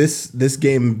it. this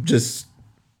game just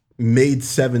made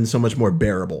 7 so much more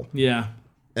bearable. Yeah.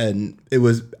 And it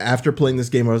was after playing this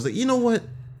game, I was like, you know what?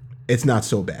 It's not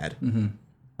so bad.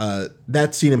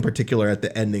 That scene in particular at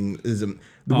the ending is the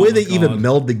way they even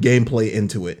meld the gameplay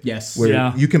into it. Yes.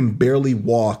 Where you can barely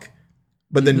walk,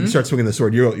 but then you start swinging the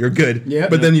sword. You're good. Yeah.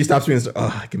 But then you stop swinging the sword.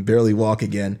 Oh, I can barely walk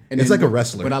again. And it's like a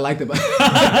wrestler. What I liked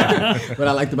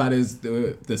about it is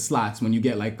the slots. When you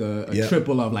get like a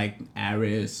triple of like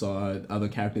Aris or other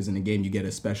characters in the game, you get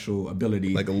a special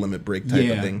ability, like a limit break type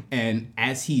of thing. And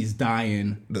as he's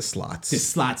dying, The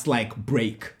slots like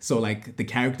break. So like the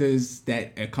characters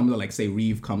that come to, like say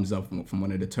Reeve comes up from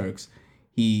one of the Turks,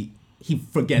 he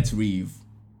forgets Reeve,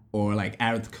 or like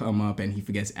Aris come up and he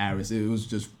forgets Aris. It was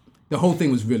just, the whole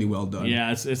thing was really well done.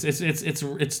 Yeah, it's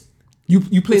you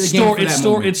play the game for that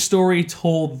moment. It's story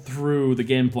told through the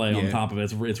gameplay on top of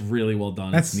it. It's really well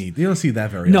done. That's neat. You don't see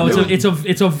that very No, often. it's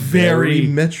a very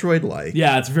Metroid-like.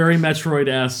 yeah, it's very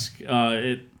Metroid-esque.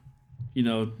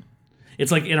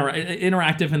 It's like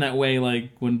interactive in that way, like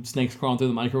when snakes crawling through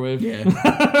the microwave. Yeah.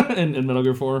 in Metal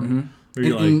Gear 4. Where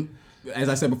you're And as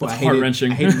I said before, I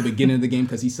heart-wrenching. hated the beginning of the game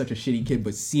because he's such a shitty kid,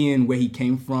 but seeing where he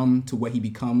came from to what he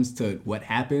becomes to what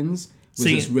happens was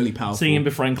just really powerful. Seeing him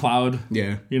befriend Cloud.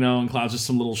 Yeah. And Cloud's just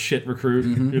some little shit recruit.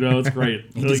 It's great.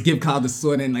 He just give Cloud the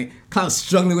sword, and like Cloud's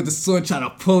struggling with the sword, trying to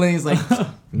pull it. He's like,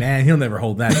 Man, he'll never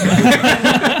hold that.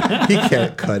 He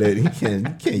can't cut it. He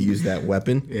can't use that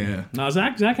weapon. yeah. No,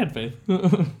 Zach had faith.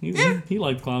 He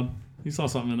liked Cloud. He saw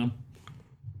something in him.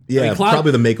 Yeah, Like Cloud-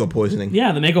 probably the Mako poisoning.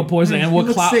 Yeah, the Mako poisoning, and He what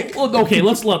looks Cloud. sick. Well, okay,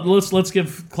 let's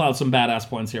give Cloud some badass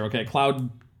points here. Okay, Cloud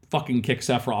fucking kicked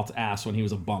Sephiroth's ass when he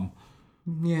was a bum.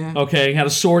 Yeah. Okay, he had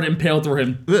a sword impaled through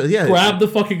him. Well, yeah, grabbed the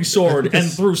fucking sword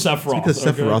and threw Sephiroth. Because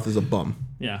okay? Sephiroth is a bum.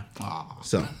 Yeah.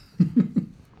 So.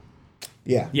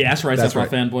 Yeah. Yeah, that's right, That's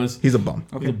Sephiroth right. fanboys. He's a bum.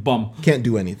 He's a bum. Can't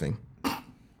do anything.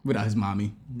 Without his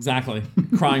mommy. Exactly.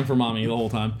 Crying for mommy the whole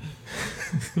time.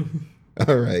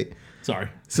 All right. Sorry.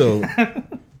 So,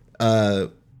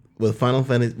 with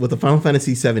the Final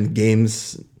Fantasy VII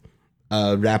games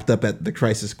wrapped up at the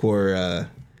Crisis Core,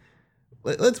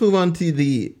 let's move on to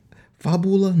the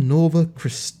Fabula Nova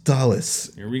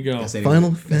Crystallis. Here we go. Final Say it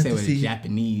with Fantasy. a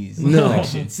Japanese No.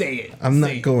 inflection. Say it. I'm Say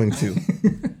not it. going to.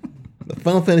 The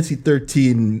Final Fantasy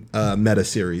 13 meta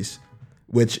series,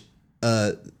 which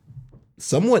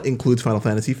somewhat includes Final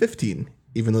Fantasy 15,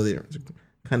 even though they're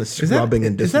kind of scrubbing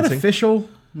and Is that distancing. official?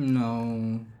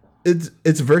 No.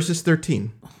 It's versus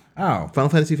 13. Oh. Final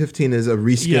Fantasy 15 is a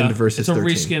reskinned versus it's a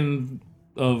 13. reskin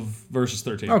of versus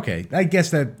 13. Okay. I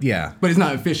guess that, yeah. But it's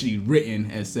not officially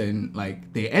written as in,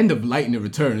 like, the end of Lightning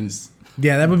Returns.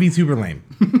 Yeah, that would be super lame.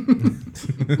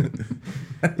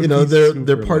 You know,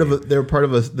 they're part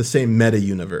of the same meta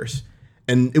universe.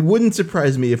 And it wouldn't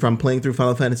surprise me if I'm playing through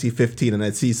Final Fantasy 15 and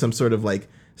I'd see some sort of like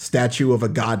statue of a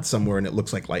god somewhere and it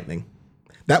looks like lightning.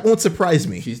 That won't surprise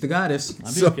me. She's the goddess.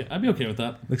 I'd be okay with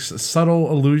that. Like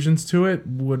subtle allusions to it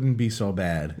wouldn't be so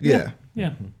bad. Yeah.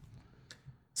 Yeah.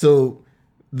 So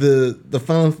the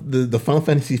Final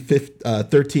Fantasy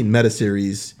 13 meta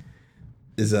series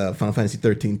is Final Fantasy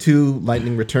 13-2,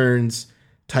 Lightning Returns,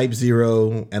 Type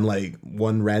 0, and like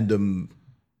one random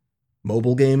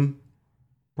mobile game.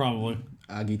 Probably.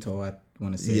 Agito, I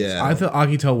want to say. Yeah. I thought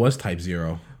Agito was Type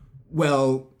 0.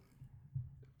 Well,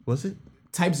 Was it?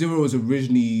 Type 0 was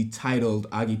originally titled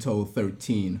Agito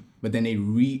 13, but then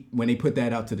when they put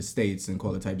that out to the States and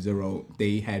called it Type 0,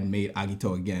 they had made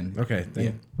Agito again. Okay.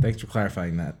 Thanks for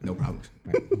clarifying that. No problem.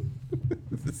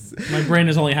 My brain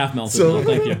is only half melted. So- So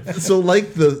thank you. So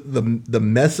like the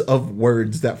mess of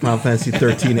words that Final Fantasy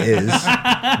 13 is,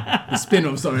 The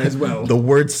spin-off story as well. the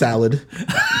word salad,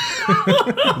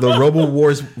 the Robo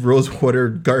Wars Rosewater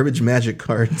garbage magic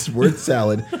cards, word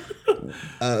salad.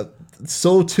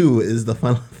 So too is the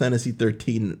Final Fantasy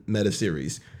 13 meta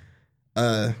series.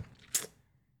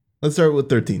 Let's start with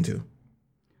 13-2.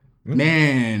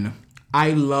 Man,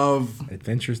 I love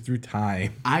Adventures through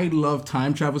time.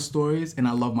 time travel stories, and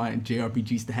I love my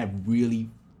JRPGs to have really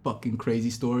fucking crazy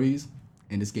stories.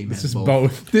 And this game has is both.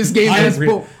 both. This game has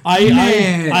both.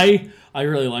 Man. I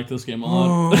really like this game a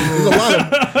lot. There's a lot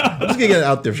of. I'm just gonna get it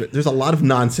out there. There's a lot of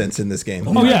nonsense in this game.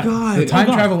 Oh yeah. God. The time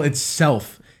God. travel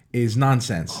itself is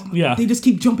nonsense. Yeah. They just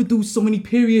keep jumping through so many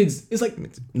periods. It's like,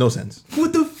 No sense.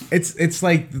 what the? It's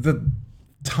like the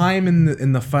time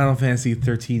in the Final Fantasy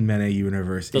 13 meta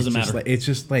universe. Doesn't it's just matter. Like, it's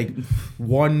just like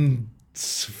one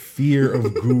sphere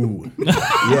of goo. Yeah,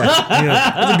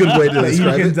 that's a good way to That you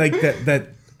describe can it. like that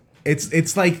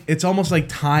It's almost like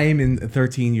time in the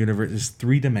 13 universe is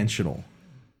 3-dimensional,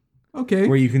 Okay.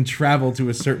 where you can travel to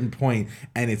a certain point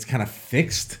and it's kind of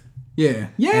fixed. Yeah.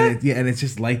 And it's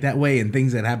just like that way, and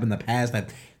things that happened in the past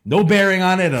have no bearing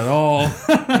on it at all.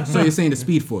 So you're saying the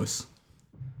Speed Force?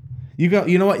 You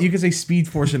know what? You can say Speed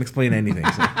Force and explain anything.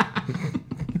 So.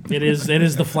 It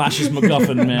is the Flash's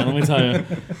MacGuffin, man. Let me tell you.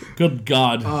 Good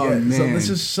God. Oh Yeah, man. so this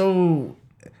is so.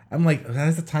 I'm like, how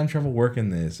does the time travel work in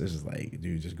this? It's just like, do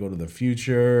you just go to the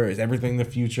future? Is everything the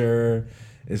future?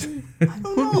 Is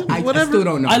I Whatever. still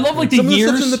don't know. I love like the Some of the years,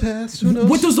 stuff's in the past. Who knows?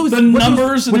 what does those the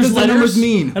numbers, and what there's does the numbers letters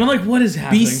mean? And I'm like, what is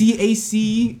happening?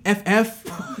 BCAC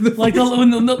FF. Like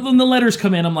when the letters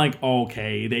come in, I'm like,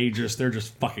 okay, they're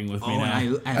just fucking with me Oh, now.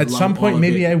 and I at love some all point of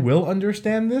maybe it. I will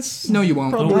understand this. No, you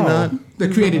won't. Probably not. The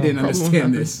creator didn't Probably won't understand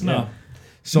happen. this. no.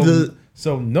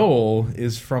 So Noel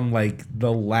is from like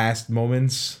the last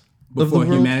moments. Before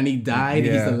world? humanity died,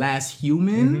 he's Yeah. the last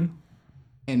human,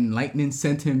 and Lightning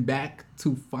sent him back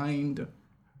to find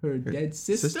her dead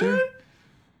sister.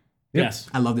 Yes.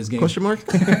 I love this game. Question mark?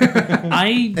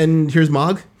 I And here's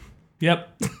Mog.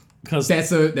 yep. Because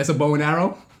That's a bow and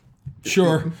arrow.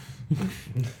 sure,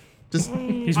 Just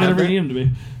he's whatever you need him to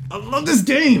be. I love this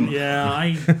game.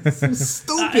 Yeah, So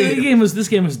stupid. this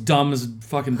game was dumb as a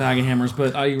fucking bag of hammers,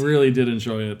 but I really did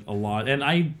enjoy it a lot, and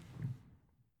I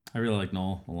really like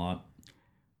Noel a lot.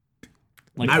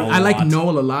 I like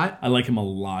Noel a lot. I like him a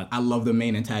lot. I love the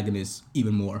main antagonist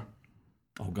even more.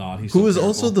 Oh God, he's who so is terrible.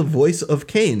 also the voice of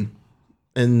Kane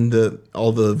in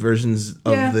all the versions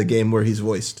of Yeah. the game where he's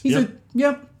voiced. He's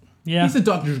Yeah. He's a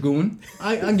Dr. Dragoon.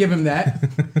 I give him that.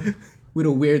 With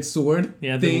a weird sword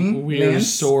Yeah, the thing. weird lance.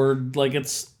 sword, like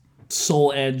it's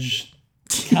Soul Edge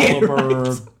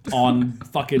caliber on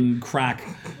fucking crack.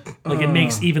 Like it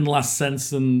makes even less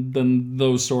sense than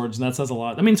those swords, and that says a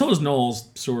lot. I mean, so does Noel's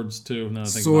swords too. Now that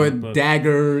I think Sword, about it, but-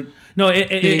 dagger. No, it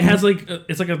thing. has like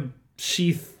it's like a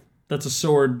sheath that's a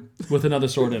sword with another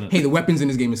sword in it. Hey, the weapons in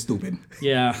this game is stupid.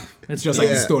 Yeah, it's Just like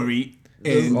the Yeah. story.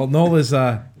 And Well, Noel is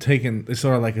taken. It's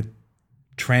sort of like a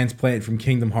transplant from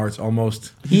Kingdom Hearts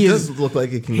almost. He does look like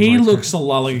a Kingdom he Hearts looks a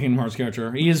lot like a Kingdom Hearts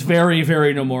character. He is very,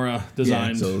 very Nomura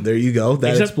designed. So there you go.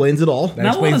 That Except- explains it all. That Not a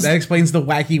lot explains, of- that explains the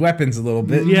wacky weapons a little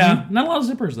bit. Yeah, not a lot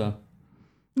of zippers though.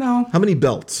 no, How many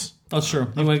belts? That's true.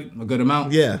 Anyway, a good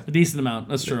amount. Yeah. a decent amount.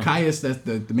 That's true. Caius, that's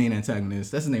the main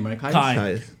antagonist. That's his name, right? Caius?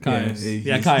 Kai. Caius.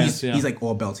 Yeah, Caius. Yeah. He's like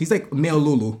all belts. He's like male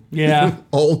Lulu. Yeah.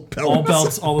 All belts. All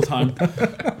belts all the time.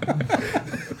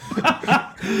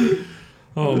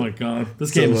 Oh my God,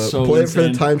 this game is so play it for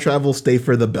insane. the time travel, stay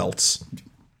for the belts.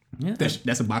 Yeah.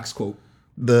 That's a box quote.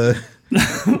 The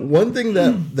one thing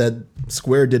that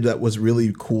Square did that was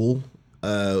really cool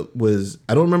was,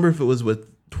 I don't remember if it was with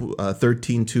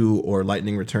 13.2 or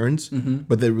Lightning Returns,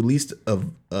 but they released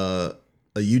a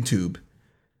YouTube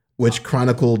which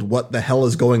chronicled what the hell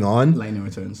is going on. Lightning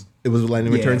Returns. It was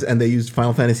Lightning Yeah. Returns, and they used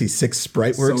Final Fantasy VI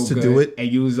sprite works to good. do it.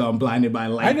 And use Blinded by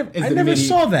Light. I never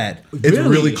saw that. It's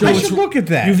really cool. I should look at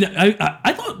that.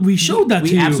 I thought we showed that to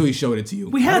We you. absolutely showed it to you.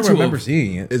 We I had don't to. remember have.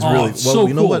 seeing it. It's Oh, really it's well. so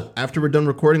You know cool. what? After we're done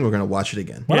recording, we're gonna watch it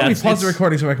again. Why don't Yeah, we it's- pause the it's-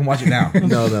 recording so I can watch it now?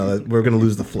 No, we're gonna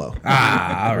lose the flow.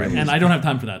 All right. And I don't have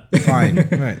time for that. Fine.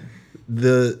 All right.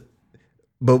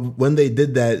 But when they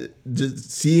did that,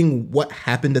 just seeing what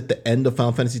happened at the end of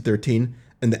Final Fantasy 13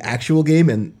 and the actual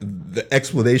game and the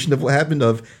explanation of what happened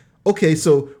okay,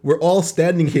 so we're all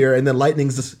standing here and then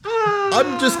Lightning's just,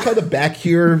 I'm just kind of back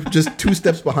here, just 2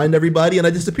 steps behind everybody, and I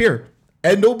disappear.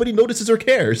 And nobody notices or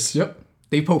cares. Yep.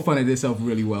 They poke fun at themselves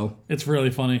really well. It's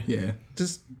really funny. Yeah.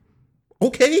 Just,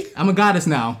 okay. I'm a goddess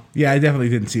now. Yeah, I definitely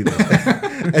didn't see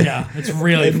that. Yeah, it's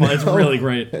really fun. It's really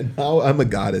great. And now I'm a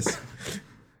goddess.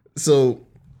 So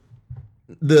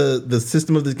the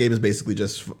system of this game is basically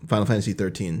just Final Fantasy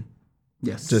 13.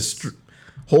 Yes. Just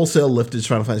wholesale lifted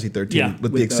Final Fantasy 13 Yeah.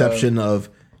 with the exception of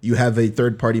you have a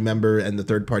third party member and the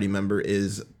third party member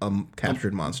is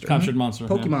captured monster. Captured monster. yeah.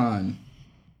 Pokemon.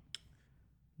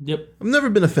 Yep. I've never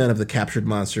been a fan of the captured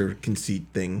monster conceit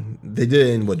thing. They did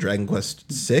it in Dragon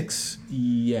Quest 6,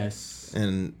 Yes.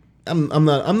 and I'm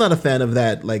not a fan of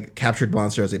that, like captured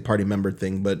monster as a party member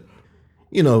thing, but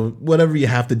you know, whatever you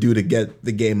have to do to get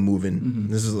the game moving.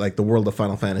 This is like the World of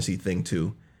Final Fantasy thing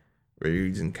too, where you're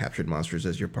using captured monsters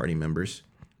as your party members.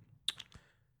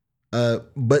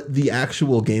 But the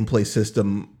actual gameplay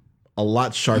system, a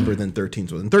lot sharper than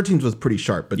 13's was. And 13's was pretty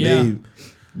sharp, but Yeah.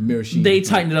 Mirror Sheet. They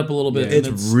tightened it up a little bit. Yeah. and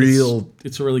It's real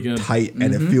It's really good. tight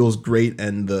and it feels great.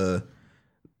 And the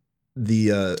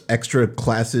extra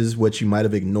classes, which you might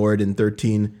have ignored in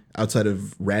 13, outside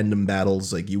of random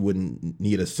battles, like you wouldn't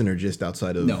need a synergist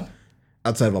outside of No.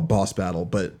 a boss battle.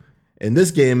 But in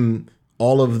this game,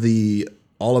 all of the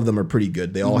all of them are pretty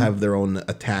good. They all have their own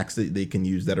attacks that they can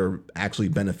use that are actually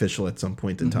beneficial at some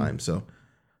point in time. So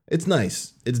it's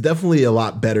nice. It's definitely a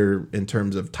lot better in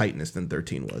terms of tightness than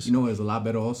 13 was. You know what is a lot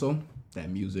better also? That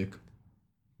music.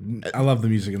 I love the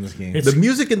music in this game. The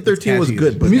music in 13 was catchy.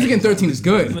 good, The but music in 13 is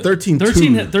good. 13-2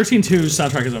 13-2's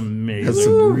soundtrack is has amazing.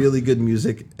 some really good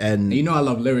music, and And you know I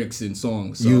love lyrics in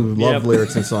songs. So. you love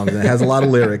lyrics and songs, and it has a lot of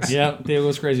lyrics. Yeah, Diego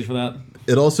goes crazy for that.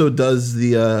 It also does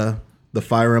the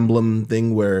Fire Emblem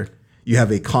thing where you have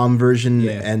a calm version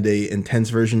and a intense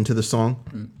version to the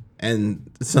song, and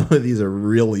some of these are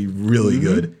really, really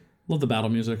good. Love the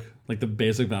battle music, like the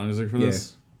basic battle music for Yeah.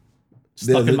 this.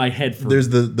 Stuck in my head for There's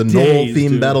the days, Noel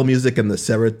theme dude. battle music and the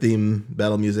Sarah theme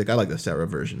battle music. I like the Sarah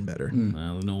version better, The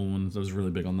Noel one, I was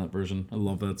really big on that version. I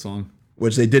love that song.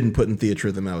 which they didn't put in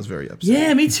Theatrhythm. I was very upset.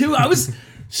 Yeah, me too. I was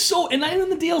and not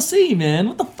even in the DLC, man.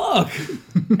 What the fuck?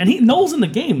 And Noel's in the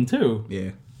game too.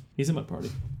 Yeah. He's in my party.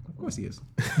 Of course he is.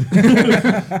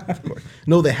 Of course.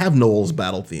 No, they have Noel's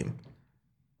battle theme.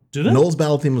 Do they? Noel's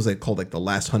battle theme was called The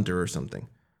Last Hunter or something.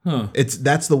 Huh.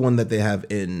 That's the one that they have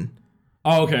in.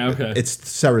 Oh, okay. It's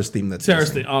Sarah's theme. That's Sarah's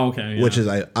missing, theme. Oh, okay. Yeah. which is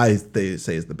they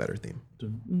say is the better theme.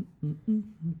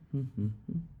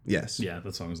 Yes. Yeah,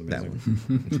 that song is That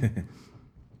amazing.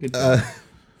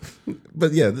 one.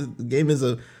 But yeah, the game is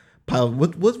a pile.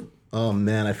 What? Oh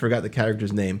man, I forgot the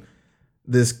character's name.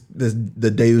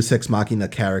 The Deus Ex Machina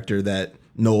character that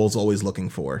Noel's always looking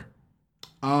for.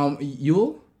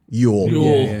 Yule?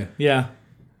 Yule. Yeah.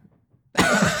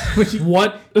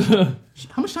 What?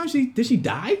 How much time did she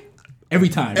die? Every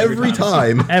time. Every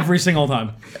time. Every single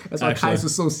time. That's why Caius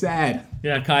was so sad.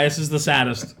 Yeah, Caius is the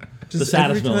saddest. The Just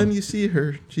saddest every time villain. you see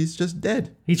her, she's just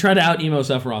dead. He tried to out emo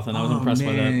Sephiroth, and I was impressed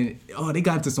by that. Oh, they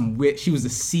got into some weird. She was a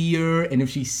seer, and if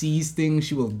she sees things,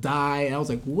 she will die. And I was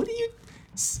like, what do you?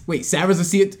 Wait, Sarah's a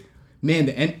seer. Man,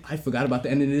 the end. I forgot about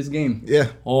the ending of this game. Yeah.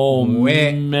 Oh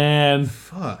Wet. man,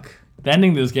 Fuck. the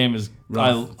ending of this game is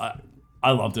Rough.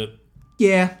 I loved it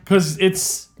Yeah. because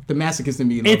it's The masochist in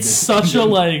me loved it's it. such a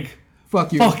like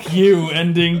Fuck you. fuck you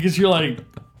ending because you're like.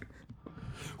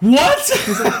 What?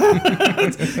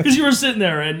 Because you were sitting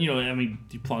there, and you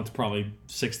plunked probably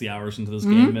 60 hours into this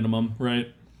game minimum,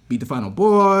 right? Beat the final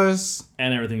boss.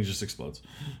 And everything just explodes.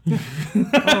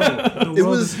 It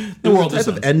was the world type is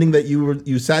of done. ending that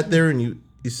you sat there and you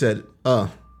said,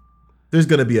 there's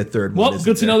gonna be a third one. Well, isn't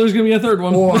good to there?" know there's gonna be a third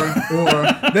one. Or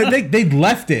They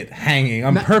left it hanging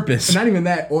on purpose. not even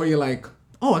that. Or you're like,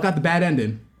 oh, I got the bad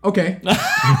ending. Okay.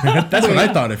 That's what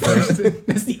I thought at first.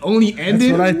 That's the only ending?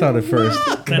 That's what I thought at first.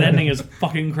 That ending is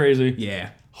fucking crazy.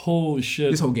 Yeah. Holy shit.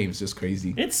 This whole game is just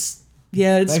crazy. It's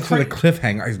Thanks for the crazy.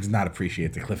 cliffhanger. I did not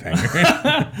appreciate the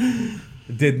cliffhanger.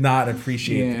 Did not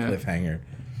appreciate Yeah. the cliffhanger.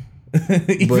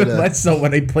 Even But, less so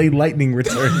when I played Lightning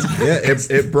Returns. Yeah,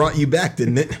 it brought you back,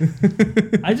 didn't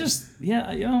it? I just,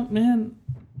 man.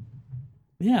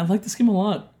 Yeah, I like this game a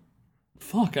lot.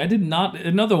 Fuck, I did not.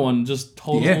 Another one, just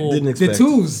total. Yeah, Didn't the expect.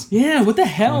 twos. Yeah, what the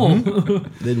hell?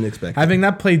 Didn't expect. it. Having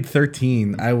not played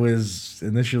 13, I was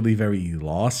initially very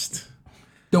lost.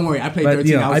 Don't worry, I played But,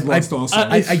 13. you know, I was I- lost also.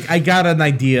 I got an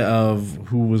idea of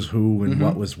who was who and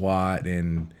what was what,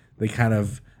 and they kind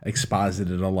of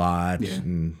exposited a lot. Yeah.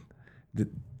 And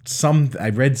I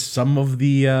read some of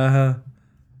the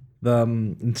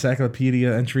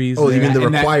encyclopedia entries. Oh, you there. mean the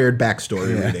and that- required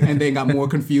backstory reading? and then got more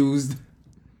confused.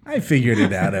 I figured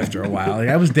it out after a while. Like,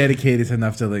 I was dedicated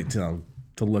enough to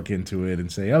to look into it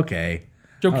and say, okay.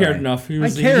 Joe all cared right. enough. He I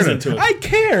was cared. into it. I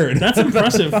cared. That's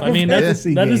impressive. I mean, that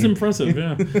Fantasy is game. impressive.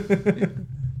 Yeah.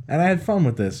 And I had fun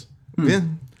with this. Yeah.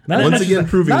 Not Once as- again,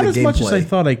 proving Not the as much as I gameplay.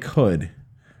 thought I could,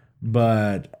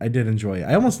 but I did enjoy it.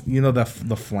 I almost,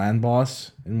 the flan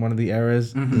boss in one of the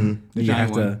eras. The You giant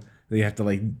have one. to, you have to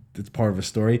like, it's part of a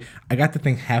story. I got the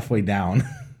thing halfway down.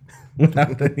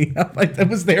 Without any help. I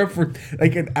was there for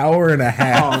like an hour and a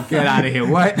half. Oh, get out of here.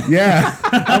 What? Yeah.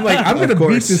 I'm like, I'm going to beat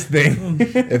course. this thing.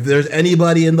 If there's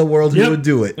anybody in the world who Yep. would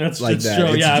do it That's like it's that, Joe.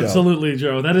 it's Yeah, Joe. absolutely,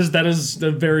 Joe. That is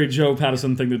the very Joe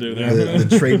Patterson thing to do there.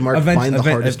 The trademark find the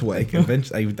hardest way. Like,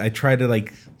 eventually, I tried it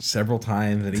like several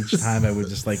times, and each time I would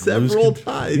just like lose Several con-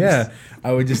 times. Yeah,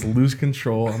 I would just lose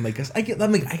control. I'm like, I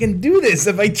can do this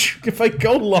if I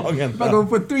go long enough. I go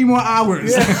for 3 more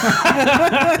hours.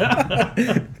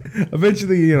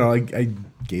 Eventually, I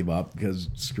gave up because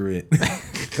screw it.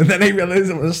 And then I realized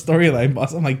it was a storyline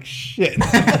boss. I'm like, shit.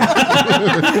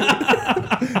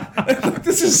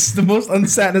 This is the most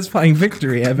unsatisfying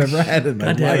victory I've ever had in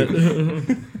my God damn life.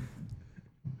 it.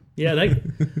 Yeah,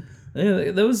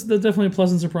 that was definitely a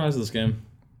pleasant surprise. This game.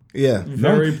 Yeah.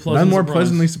 Very pleasant. None more surprise.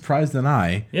 pleasantly surprised than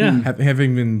I. Yeah.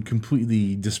 Having been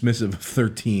completely dismissive of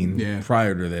 13 Yeah.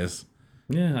 prior to this.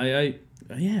 Yeah,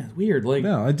 yeah, weird. Like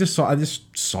No, I just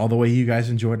saw the way you guys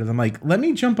enjoyed it. I'm like, let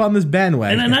me jump on this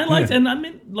bandwagon. and I liked, and I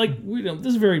mean, like this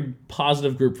is a very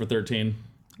positive group for 13.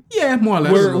 Yeah, more or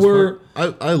less.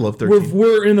 I love 13.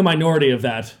 We're in the minority of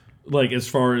that, like as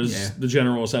far as the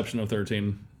general reception of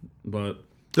 13. But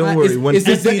Don't worry. When Is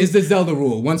the Zelda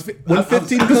rule? when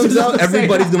 15 comes out,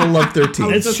 everybody's going to love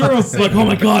 13. it's true. It's like, oh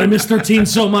my god, I miss 13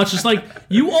 so much. It's like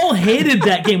you all hated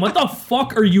that game. What the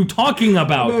fuck are you talking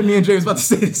about? Me and Jay was about to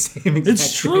say the same exact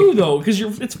It's true though, because you're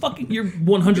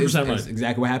 100% right. That's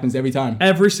exactly what happens every time.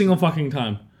 Every single fucking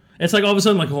time. It's like all of a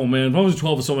sudden, like, oh man, Final Fantasy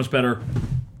 12 is so much better.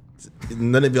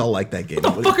 None of y'all like that game.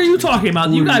 What the fuck are you talking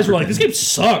about? You guys were like, this game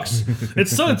sucks.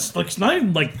 It's like it's not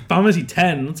even like Final Fantasy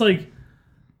 10. It's like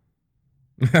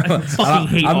I fucking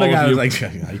hate I'm all the guy of who's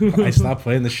you. like, I stopped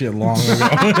playing this shit long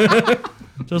ago.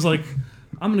 Just like,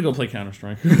 I'm gonna go play Counter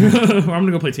Strike, or I'm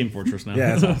gonna go play Team Fortress now.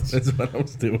 Yeah, that's what I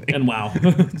was doing. And WoW.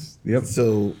 Yep.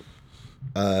 So,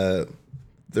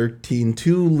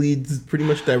 13.2 leads pretty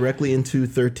much directly into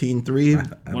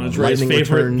 13.3. One of Dre's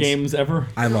favorite games ever.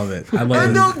 I love it. I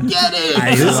love it. Don't get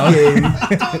it. This game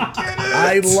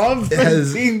I love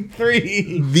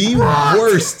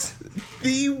 13.3.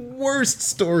 the worst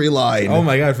storyline Oh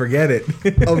my god, forget it.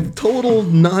 of total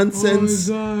nonsense.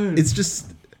 Oh my God. It's just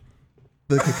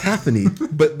the cacophony,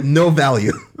 but no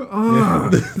value.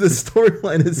 The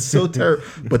storyline is so terrible,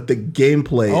 but the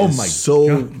gameplay Oh is my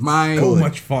so God. So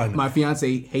much fun. My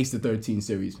fiance hates the 13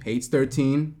 series. Hates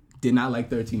 13. Did not like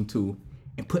 13.2.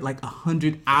 And put like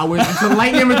 100 hours into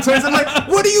Lightning Returns. I'm like,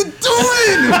 what are you doing?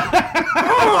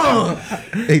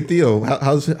 Hey Theo,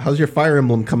 how's your Fire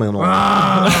Emblem coming along?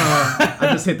 I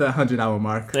just hit the 100-hour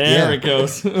mark. There Yeah. it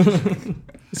goes.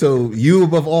 So you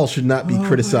above all should not be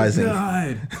criticizing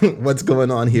God. what's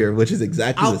going on here, which is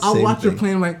exactly the same I'll watch her thing.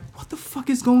 play. I'm like, what the fuck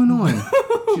is going on?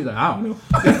 She's like, I don't know.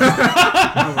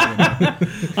 I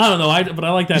don't know, but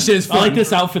I like that. shit is I like fun.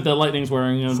 this outfit that Lightning's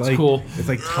wearing. It's Like, cool. It's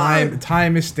like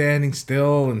time is standing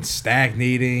still and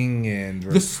stagnating and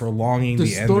prolonging The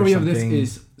the end story or of this something.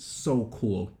 is so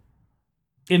cool.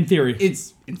 In theory.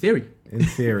 It's in theory. In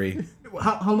theory,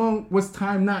 How long was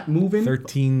time not moving?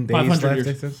 13 days 500 left. years.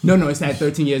 I said? No, it's had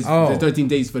 13 years. Oh. There's 13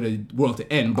 days for the world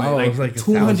to end. But Oh, it like, was like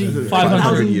 200,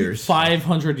 500 years.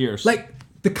 500 years. Like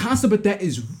the concept of that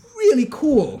is really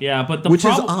cool. yeah, but the Which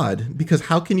is problem. odd, because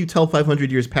how can you tell 500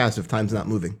 years pass if time's not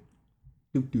moving?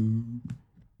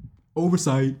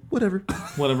 Oversight. Whatever.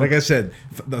 Whatever. Like I said,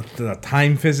 the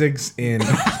time physics in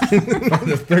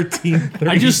the 13.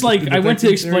 I just like, I went to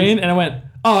explain and I went,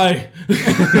 I.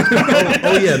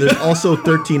 Oh yeah, there's also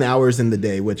 13 hours in the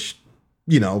day, which,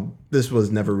 this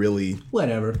was never really...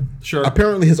 Whatever. Sure.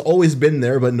 Apparently has always been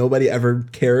there, but nobody ever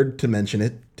cared to mention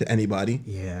it to anybody.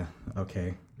 Yeah.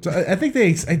 Okay. So I think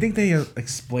they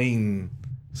explain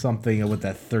something with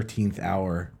that 13th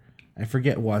hour. I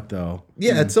forget what though.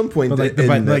 Yeah, at some point... But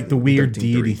like the weird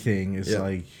deity 13.3. thing is Yeah.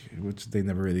 like, which they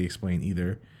never really explain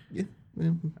either. Yeah.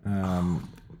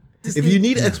 If you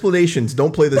need explanations,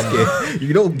 don't play this game.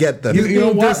 You don't get them. You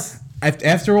know what?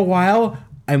 After a while,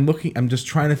 I'm just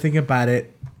trying to think about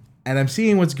it, and I'm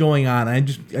seeing what's going on.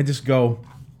 And I just go,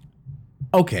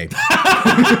 okay.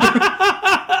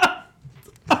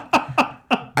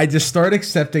 I just start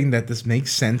accepting that this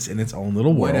makes sense in its own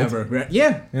little world. Whatever. Right?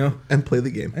 Yeah. You know, And play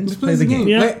the game. and just Just play the game.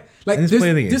 Yeah. Like And just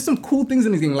play the game. there's some cool things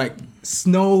in this game, like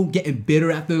snow getting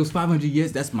bitter after those 500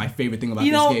 years. That's my favorite thing about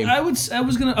You this know, game. I was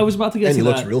about to get And to he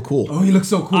looks that. real cool. Oh, he looks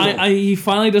so cool. He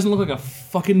finally doesn't look like a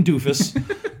fucking doofus.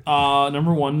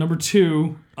 Number one. Number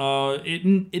two,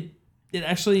 it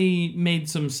actually made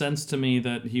some sense to me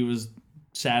that he was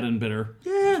sad and bitter.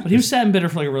 Yeah. But he was sad and bitter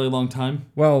for like a really long time.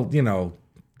 well,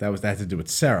 that had to do with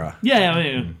Sarah.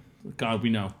 Yeah. God,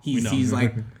 we know. we know. He's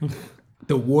like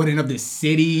the warden of the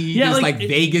city. Yeah, This like, like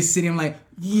Vegas city. I'm like,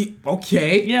 yeah,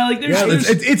 okay. Yeah, like there's,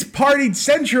 Yeah, it's partied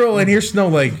central, and here's Snow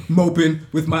like Moping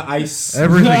with my ice.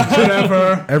 everything.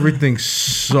 Whatever. Everything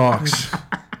sucks.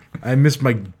 I miss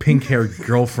my pink-haired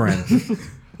girlfriend.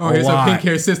 Oh, here's lot. her pink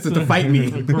haired sister to fight me.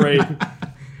 great.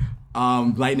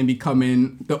 Lightning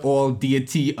becoming the all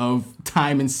deity of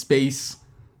time and space.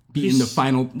 Beating the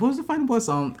final. What was the final boss?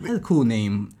 That's a cool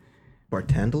name.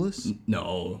 Bartandalus?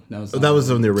 No, that was That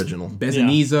was on the original.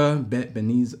 Bezaniza.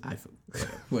 Beniza.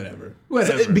 Whatever.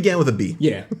 Whatever. It began with a B.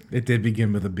 Yeah. It did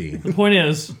begin with a B. The point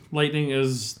is, Lightning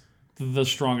is the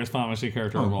strongest Final Fantasy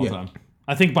character of all yeah. time.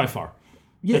 I think by far.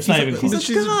 Yeah, It's not even close.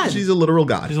 she's a god. She's a literal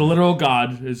god. She's a literal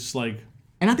god. It's like,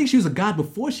 And I think she was a god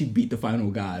before she beat the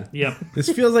final god. yep. This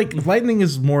feels like Lightning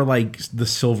is more like the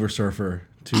Silver Surfer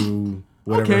to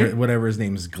whatever his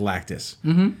name is, Galactus.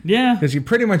 Yeah. Because you're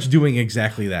pretty much doing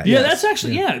exactly that. Yeah, Yes. that's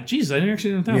actually, Jeez, I didn't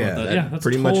actually think about that. Yeah, that's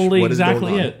pretty much totally what is going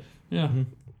exactly on. it. Yeah.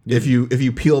 If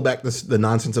you peel back the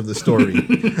nonsense of the story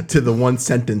to the one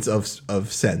sentence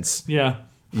of sense, Yeah.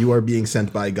 you are being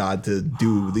sent by God to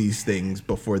do these things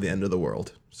before the end of the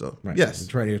world. So yes,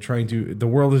 That's right. You're trying to. The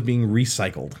world is being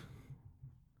recycled,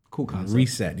 Cool concept.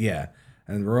 reset. Yeah,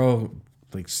 and we're all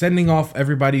like sending off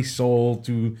everybody's soul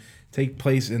to take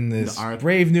place in this The arc.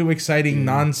 brave, new, exciting,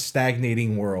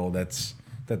 non-stagnating world. That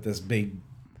this big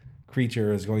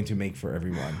creature is going to make for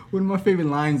everyone. One of my favorite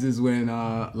lines is when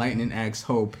Lightning asks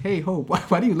Hope, "Hey Hope,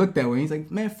 why do you look that way?" He's like,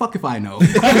 "Man, fuck if I know."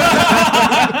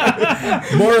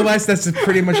 More or less, that's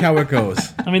pretty much how it goes.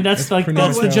 I mean, that's the much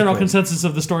general how it consensus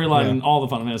of the storyline in all the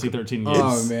Final Fantasy 13 games.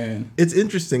 Oh man. it's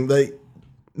interesting. Like,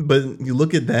 but you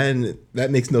look at that and that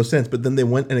makes no sense. But then they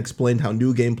went and explained how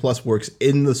New Game Plus works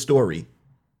in the story.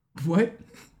 What?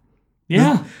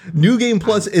 Yeah. New Game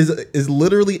Plus is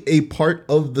literally a part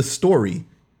of the story.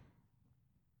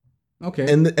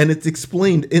 Okay. And it's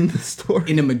explained in the story.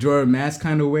 In a Majora Mask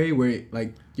kind of way, where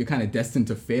like you're kind of destined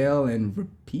to fail and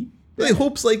repeat. Like,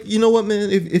 Hope's like, you know what, man?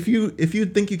 If you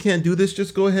think you can't do this,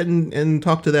 just go ahead and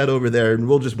talk to that over there, and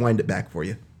we'll just wind it back for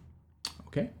you.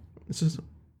 Okay. It's just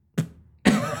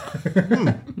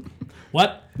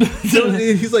What? so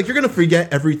he's like, you're gonna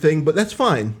forget everything, but that's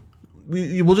fine.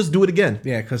 We'll just do it again.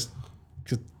 Yeah, because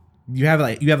you have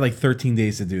like 13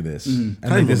 days to do this, and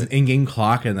Time like there's an limit. in-game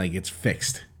clock, and like it's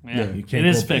fixed. Yeah. You can't It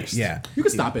is go- fixed. Yeah, You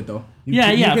can stop it though.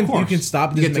 Yeah, you of can, course. You can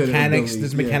stop. You There's get to the mechanics. ability,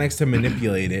 There's yeah. mechanics to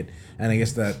manipulate it, and I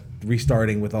guess that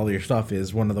restarting with all your stuff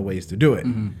is one of the ways to do it.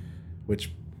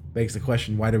 Which begs the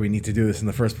question: why do we need to do this in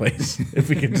the first place? If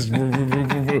we can just.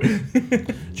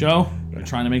 Joe, you're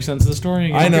trying to make sense of the story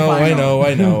again. I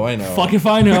know. Fuck if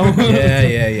I know.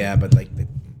 Yeah. But like,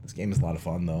 this game is a lot of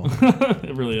fun, though.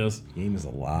 It really is. Game is a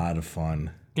lot of fun.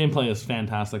 Gameplay is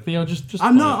fantastic. Theo, just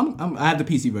I'm play not. it. I have the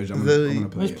PC version. I'm gonna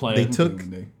play Let's it. play They it. took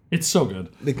It's so good.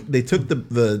 they took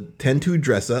the 10-2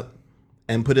 dress up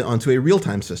and put it onto a real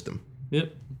time system.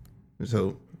 Yep.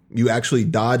 So you actually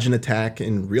dodge an attack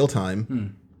in real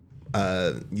time.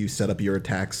 You set up your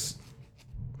attacks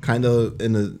kind of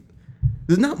in a.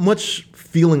 There's not much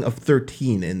feeling of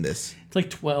 13 in this. It's like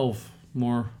 12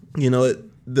 more. You know,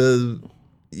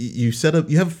 you set up.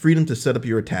 You have freedom to set up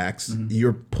your attacks.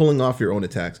 You're pulling off your own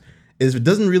attacks. It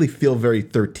doesn't really feel very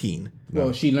 13.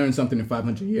 Well, she learned something in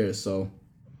 500 years, so.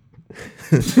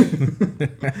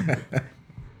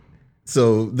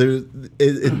 So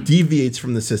it deviates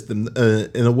from the system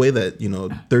in a way that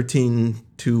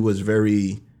 13.2 was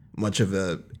very much of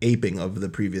a aping of the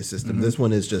previous system. This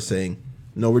one is just saying,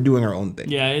 no, we're doing our own thing.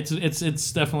 Yeah,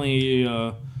 it's definitely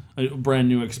a brand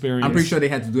new experience. I'm pretty sure they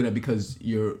had to do that because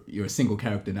you're a single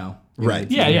character now. Right.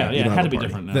 Yeah, You it don't had have to a be party.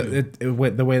 different now.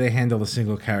 The way they handle the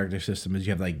single character system is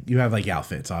you have like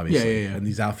outfits, obviously, Yeah. and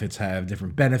these outfits have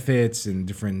different benefits and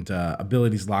different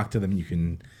abilities locked to them. You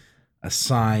can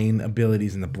assign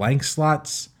abilities in the blank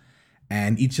slots,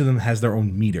 and each of them has their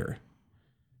own meter.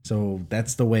 So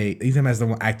that's the way. Each of them has their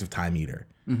own active time meter.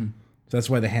 So that's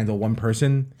why they handle one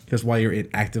person, because while you're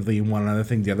actively in one other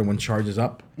thing, the other one charges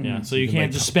up. Yeah, so you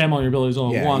can't just spam all your abilities all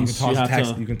at Yeah, once. you can toss have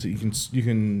attacks. to. You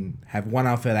can have one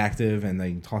outfit active and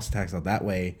then toss attacks out that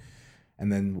way,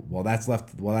 and then while that's left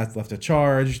to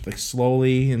charge, like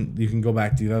slowly, and you can go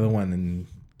back to the other one and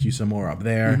do some more up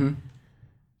there.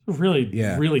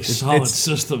 Really solid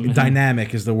system. Man.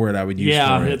 Dynamic is the word I would use.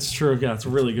 Yeah, for it. it's true. Yeah, it's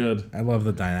really good. I love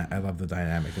the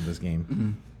dynamic of this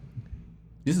game.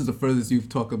 This is the furthest you've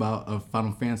talked about a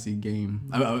Final Fantasy game.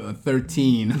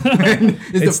 13.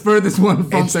 It's the furthest one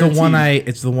from It's 13.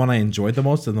 the one I enjoyed the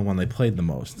most and the one I played the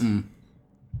most.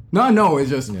 No, it's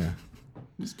just Yeah,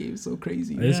 this game is so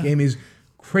crazy. this game is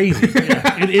crazy.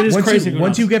 It is once crazy.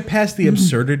 once you get past the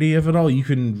absurdity of it all, you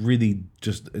can really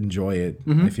just enjoy it.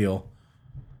 I feel.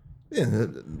 Yeah,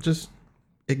 just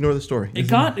ignore the story.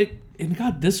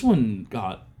 This one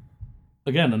got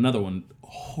again another one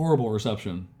horrible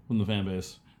reception from the fan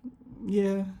base.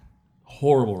 Yeah.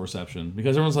 Horrible reception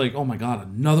because everyone's like, "Oh my god,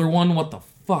 another one! What the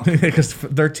fuck?" Because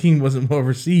 13 wasn't well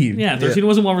received. Yeah, 13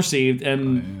 wasn't well received,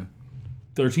 and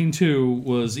 13.2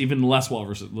 was even less well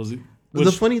received.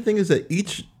 The funny thing is that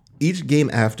each game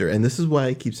after, and this is why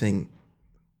I keep saying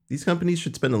these companies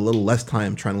should spend a little less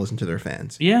time trying to listen to their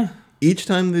fans. Yeah, Each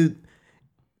time the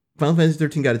Final Fantasy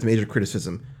 13 got its major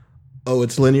criticism, oh,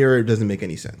 it's linear, it doesn't make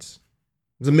any sense.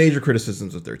 There's a major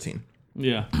criticisms of 13.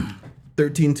 yeah.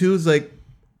 13.2 is like,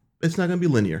 it's not going to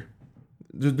be linear.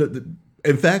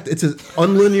 In fact, it's as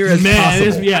unlinear as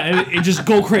possible. It just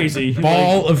go crazy.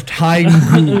 Ball of time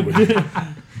goo.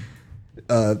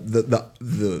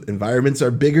 The environments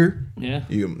are bigger. Yeah.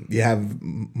 You have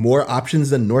more options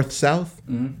than north-south.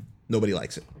 Nobody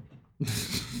likes it.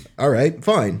 All right,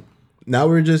 fine. now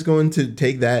we're just going to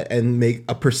take that and make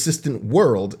a persistent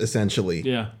world, essentially.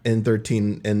 Yeah. In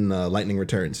 13 in Lightning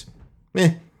Returns.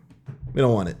 We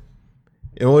don't want it.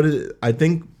 You know what? I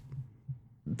think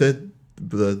that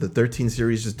the 13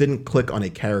 series just didn't click on a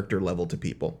character level to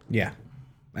people. Yeah,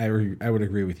 I would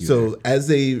agree with you. So as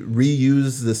they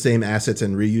reuse the same assets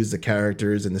and reuse the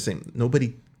characters and the same,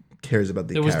 nobody cares about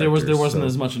the characters. There wasn't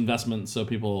as much investment, so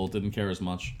people didn't care as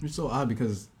much. It's so odd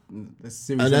because the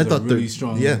series And has I thought a really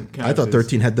strong characters. I thought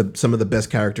 13 had some of the best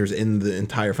characters in the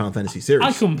entire Final Fantasy series.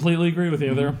 I completely agree with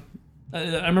you there.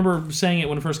 I remember saying it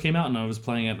when it first came out, and I was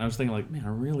playing it, and I was thinking, like, man, I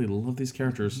really love these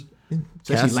characters.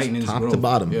 Especially Cast Lightning's top growth. to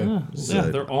bottom. Yeah. Yeah,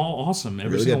 they're all awesome.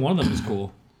 Every really single good. one of them is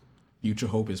cool. Future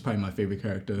Hope is probably my favorite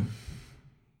character.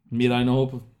 Mirai no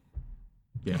Hope.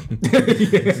 Yeah.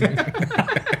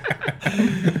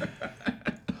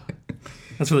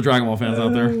 That's for the Dragon Ball fans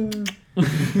out there.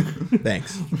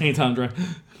 Thanks. Anytime, Dre.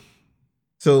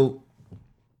 So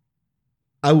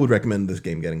I would recommend this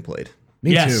game getting played.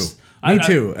 Me Yes. too. Me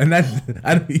too. And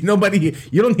nobody,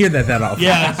 you don't hear that often.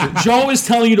 Yeah, Joe is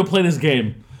telling you to play this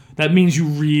game. That means you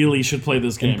really should play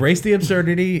this game. Embrace the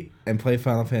absurdity and play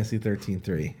Final Fantasy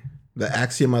 13-3. The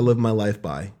axiom I live my life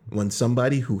by: when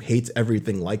somebody who hates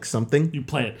everything likes something, You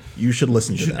play it. you should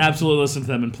listen You to should them. absolutely listen to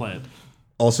them and play it.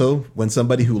 Also, when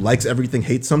somebody who likes everything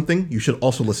hates something, you should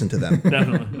also listen to them.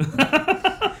 Definitely.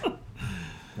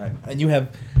 Right. And you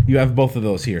have both of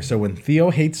those here. So when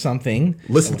Theo hates something,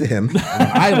 Listen to him. when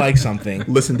I like something,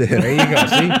 Listen to there him. you go.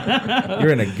 See?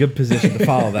 You're in a good position to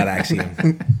follow that axiom.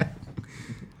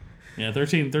 Yeah,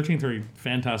 13-3,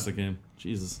 fantastic game.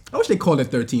 Jesus. I wish they called it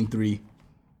 13-3.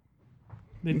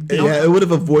 Yeah, it would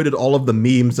have avoided all of the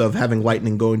memes of having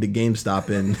Lightning going to GameStop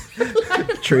and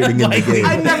trading in the game.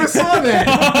 I never saw that.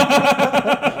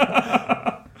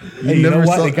 Hey, you know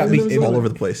what? saw- It got me it was all over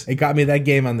the place. It got me that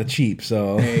game on the cheap,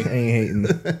 so Hey. I ain't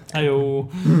hating. Hi-yo.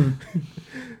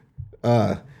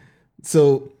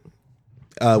 So,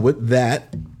 with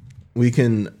that, we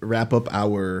can wrap up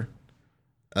our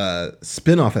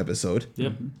spin-off episode.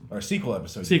 Yep. Our sequel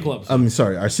episode. Sequel episode. I'm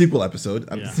sorry, our sequel episode.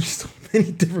 Yeah. There's so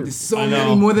many different There's so I know.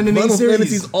 many more than the main Final series.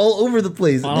 Fantasies all over the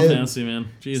place. Final And Fantasy, man.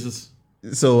 Jesus.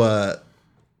 So,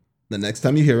 the next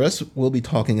time you hear us, we'll be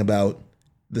talking about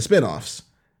the spin-offs.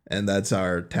 And that's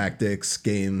our tactics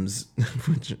games,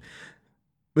 which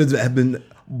have been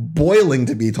boiling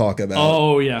to be talked about.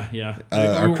 Oh, yeah.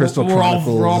 Our Crystal we're all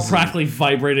Chronicles. practically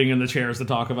vibrating in the chairs to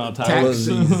talk about tactics.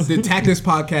 The Tactics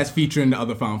podcast featuring the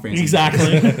other Final Fantasy.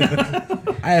 Exactly.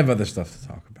 I have other stuff to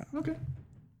talk about. Okay.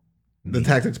 The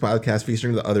Tactics podcast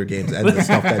featuring the other games and the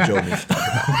stuff that Joe needs to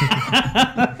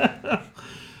talk about.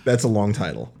 That's a long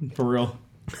title. For real.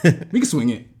 We can swing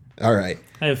it. All right.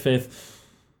 I have faith.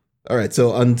 All right.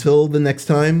 So until the next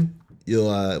time,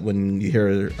 you'll when you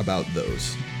hear about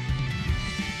those.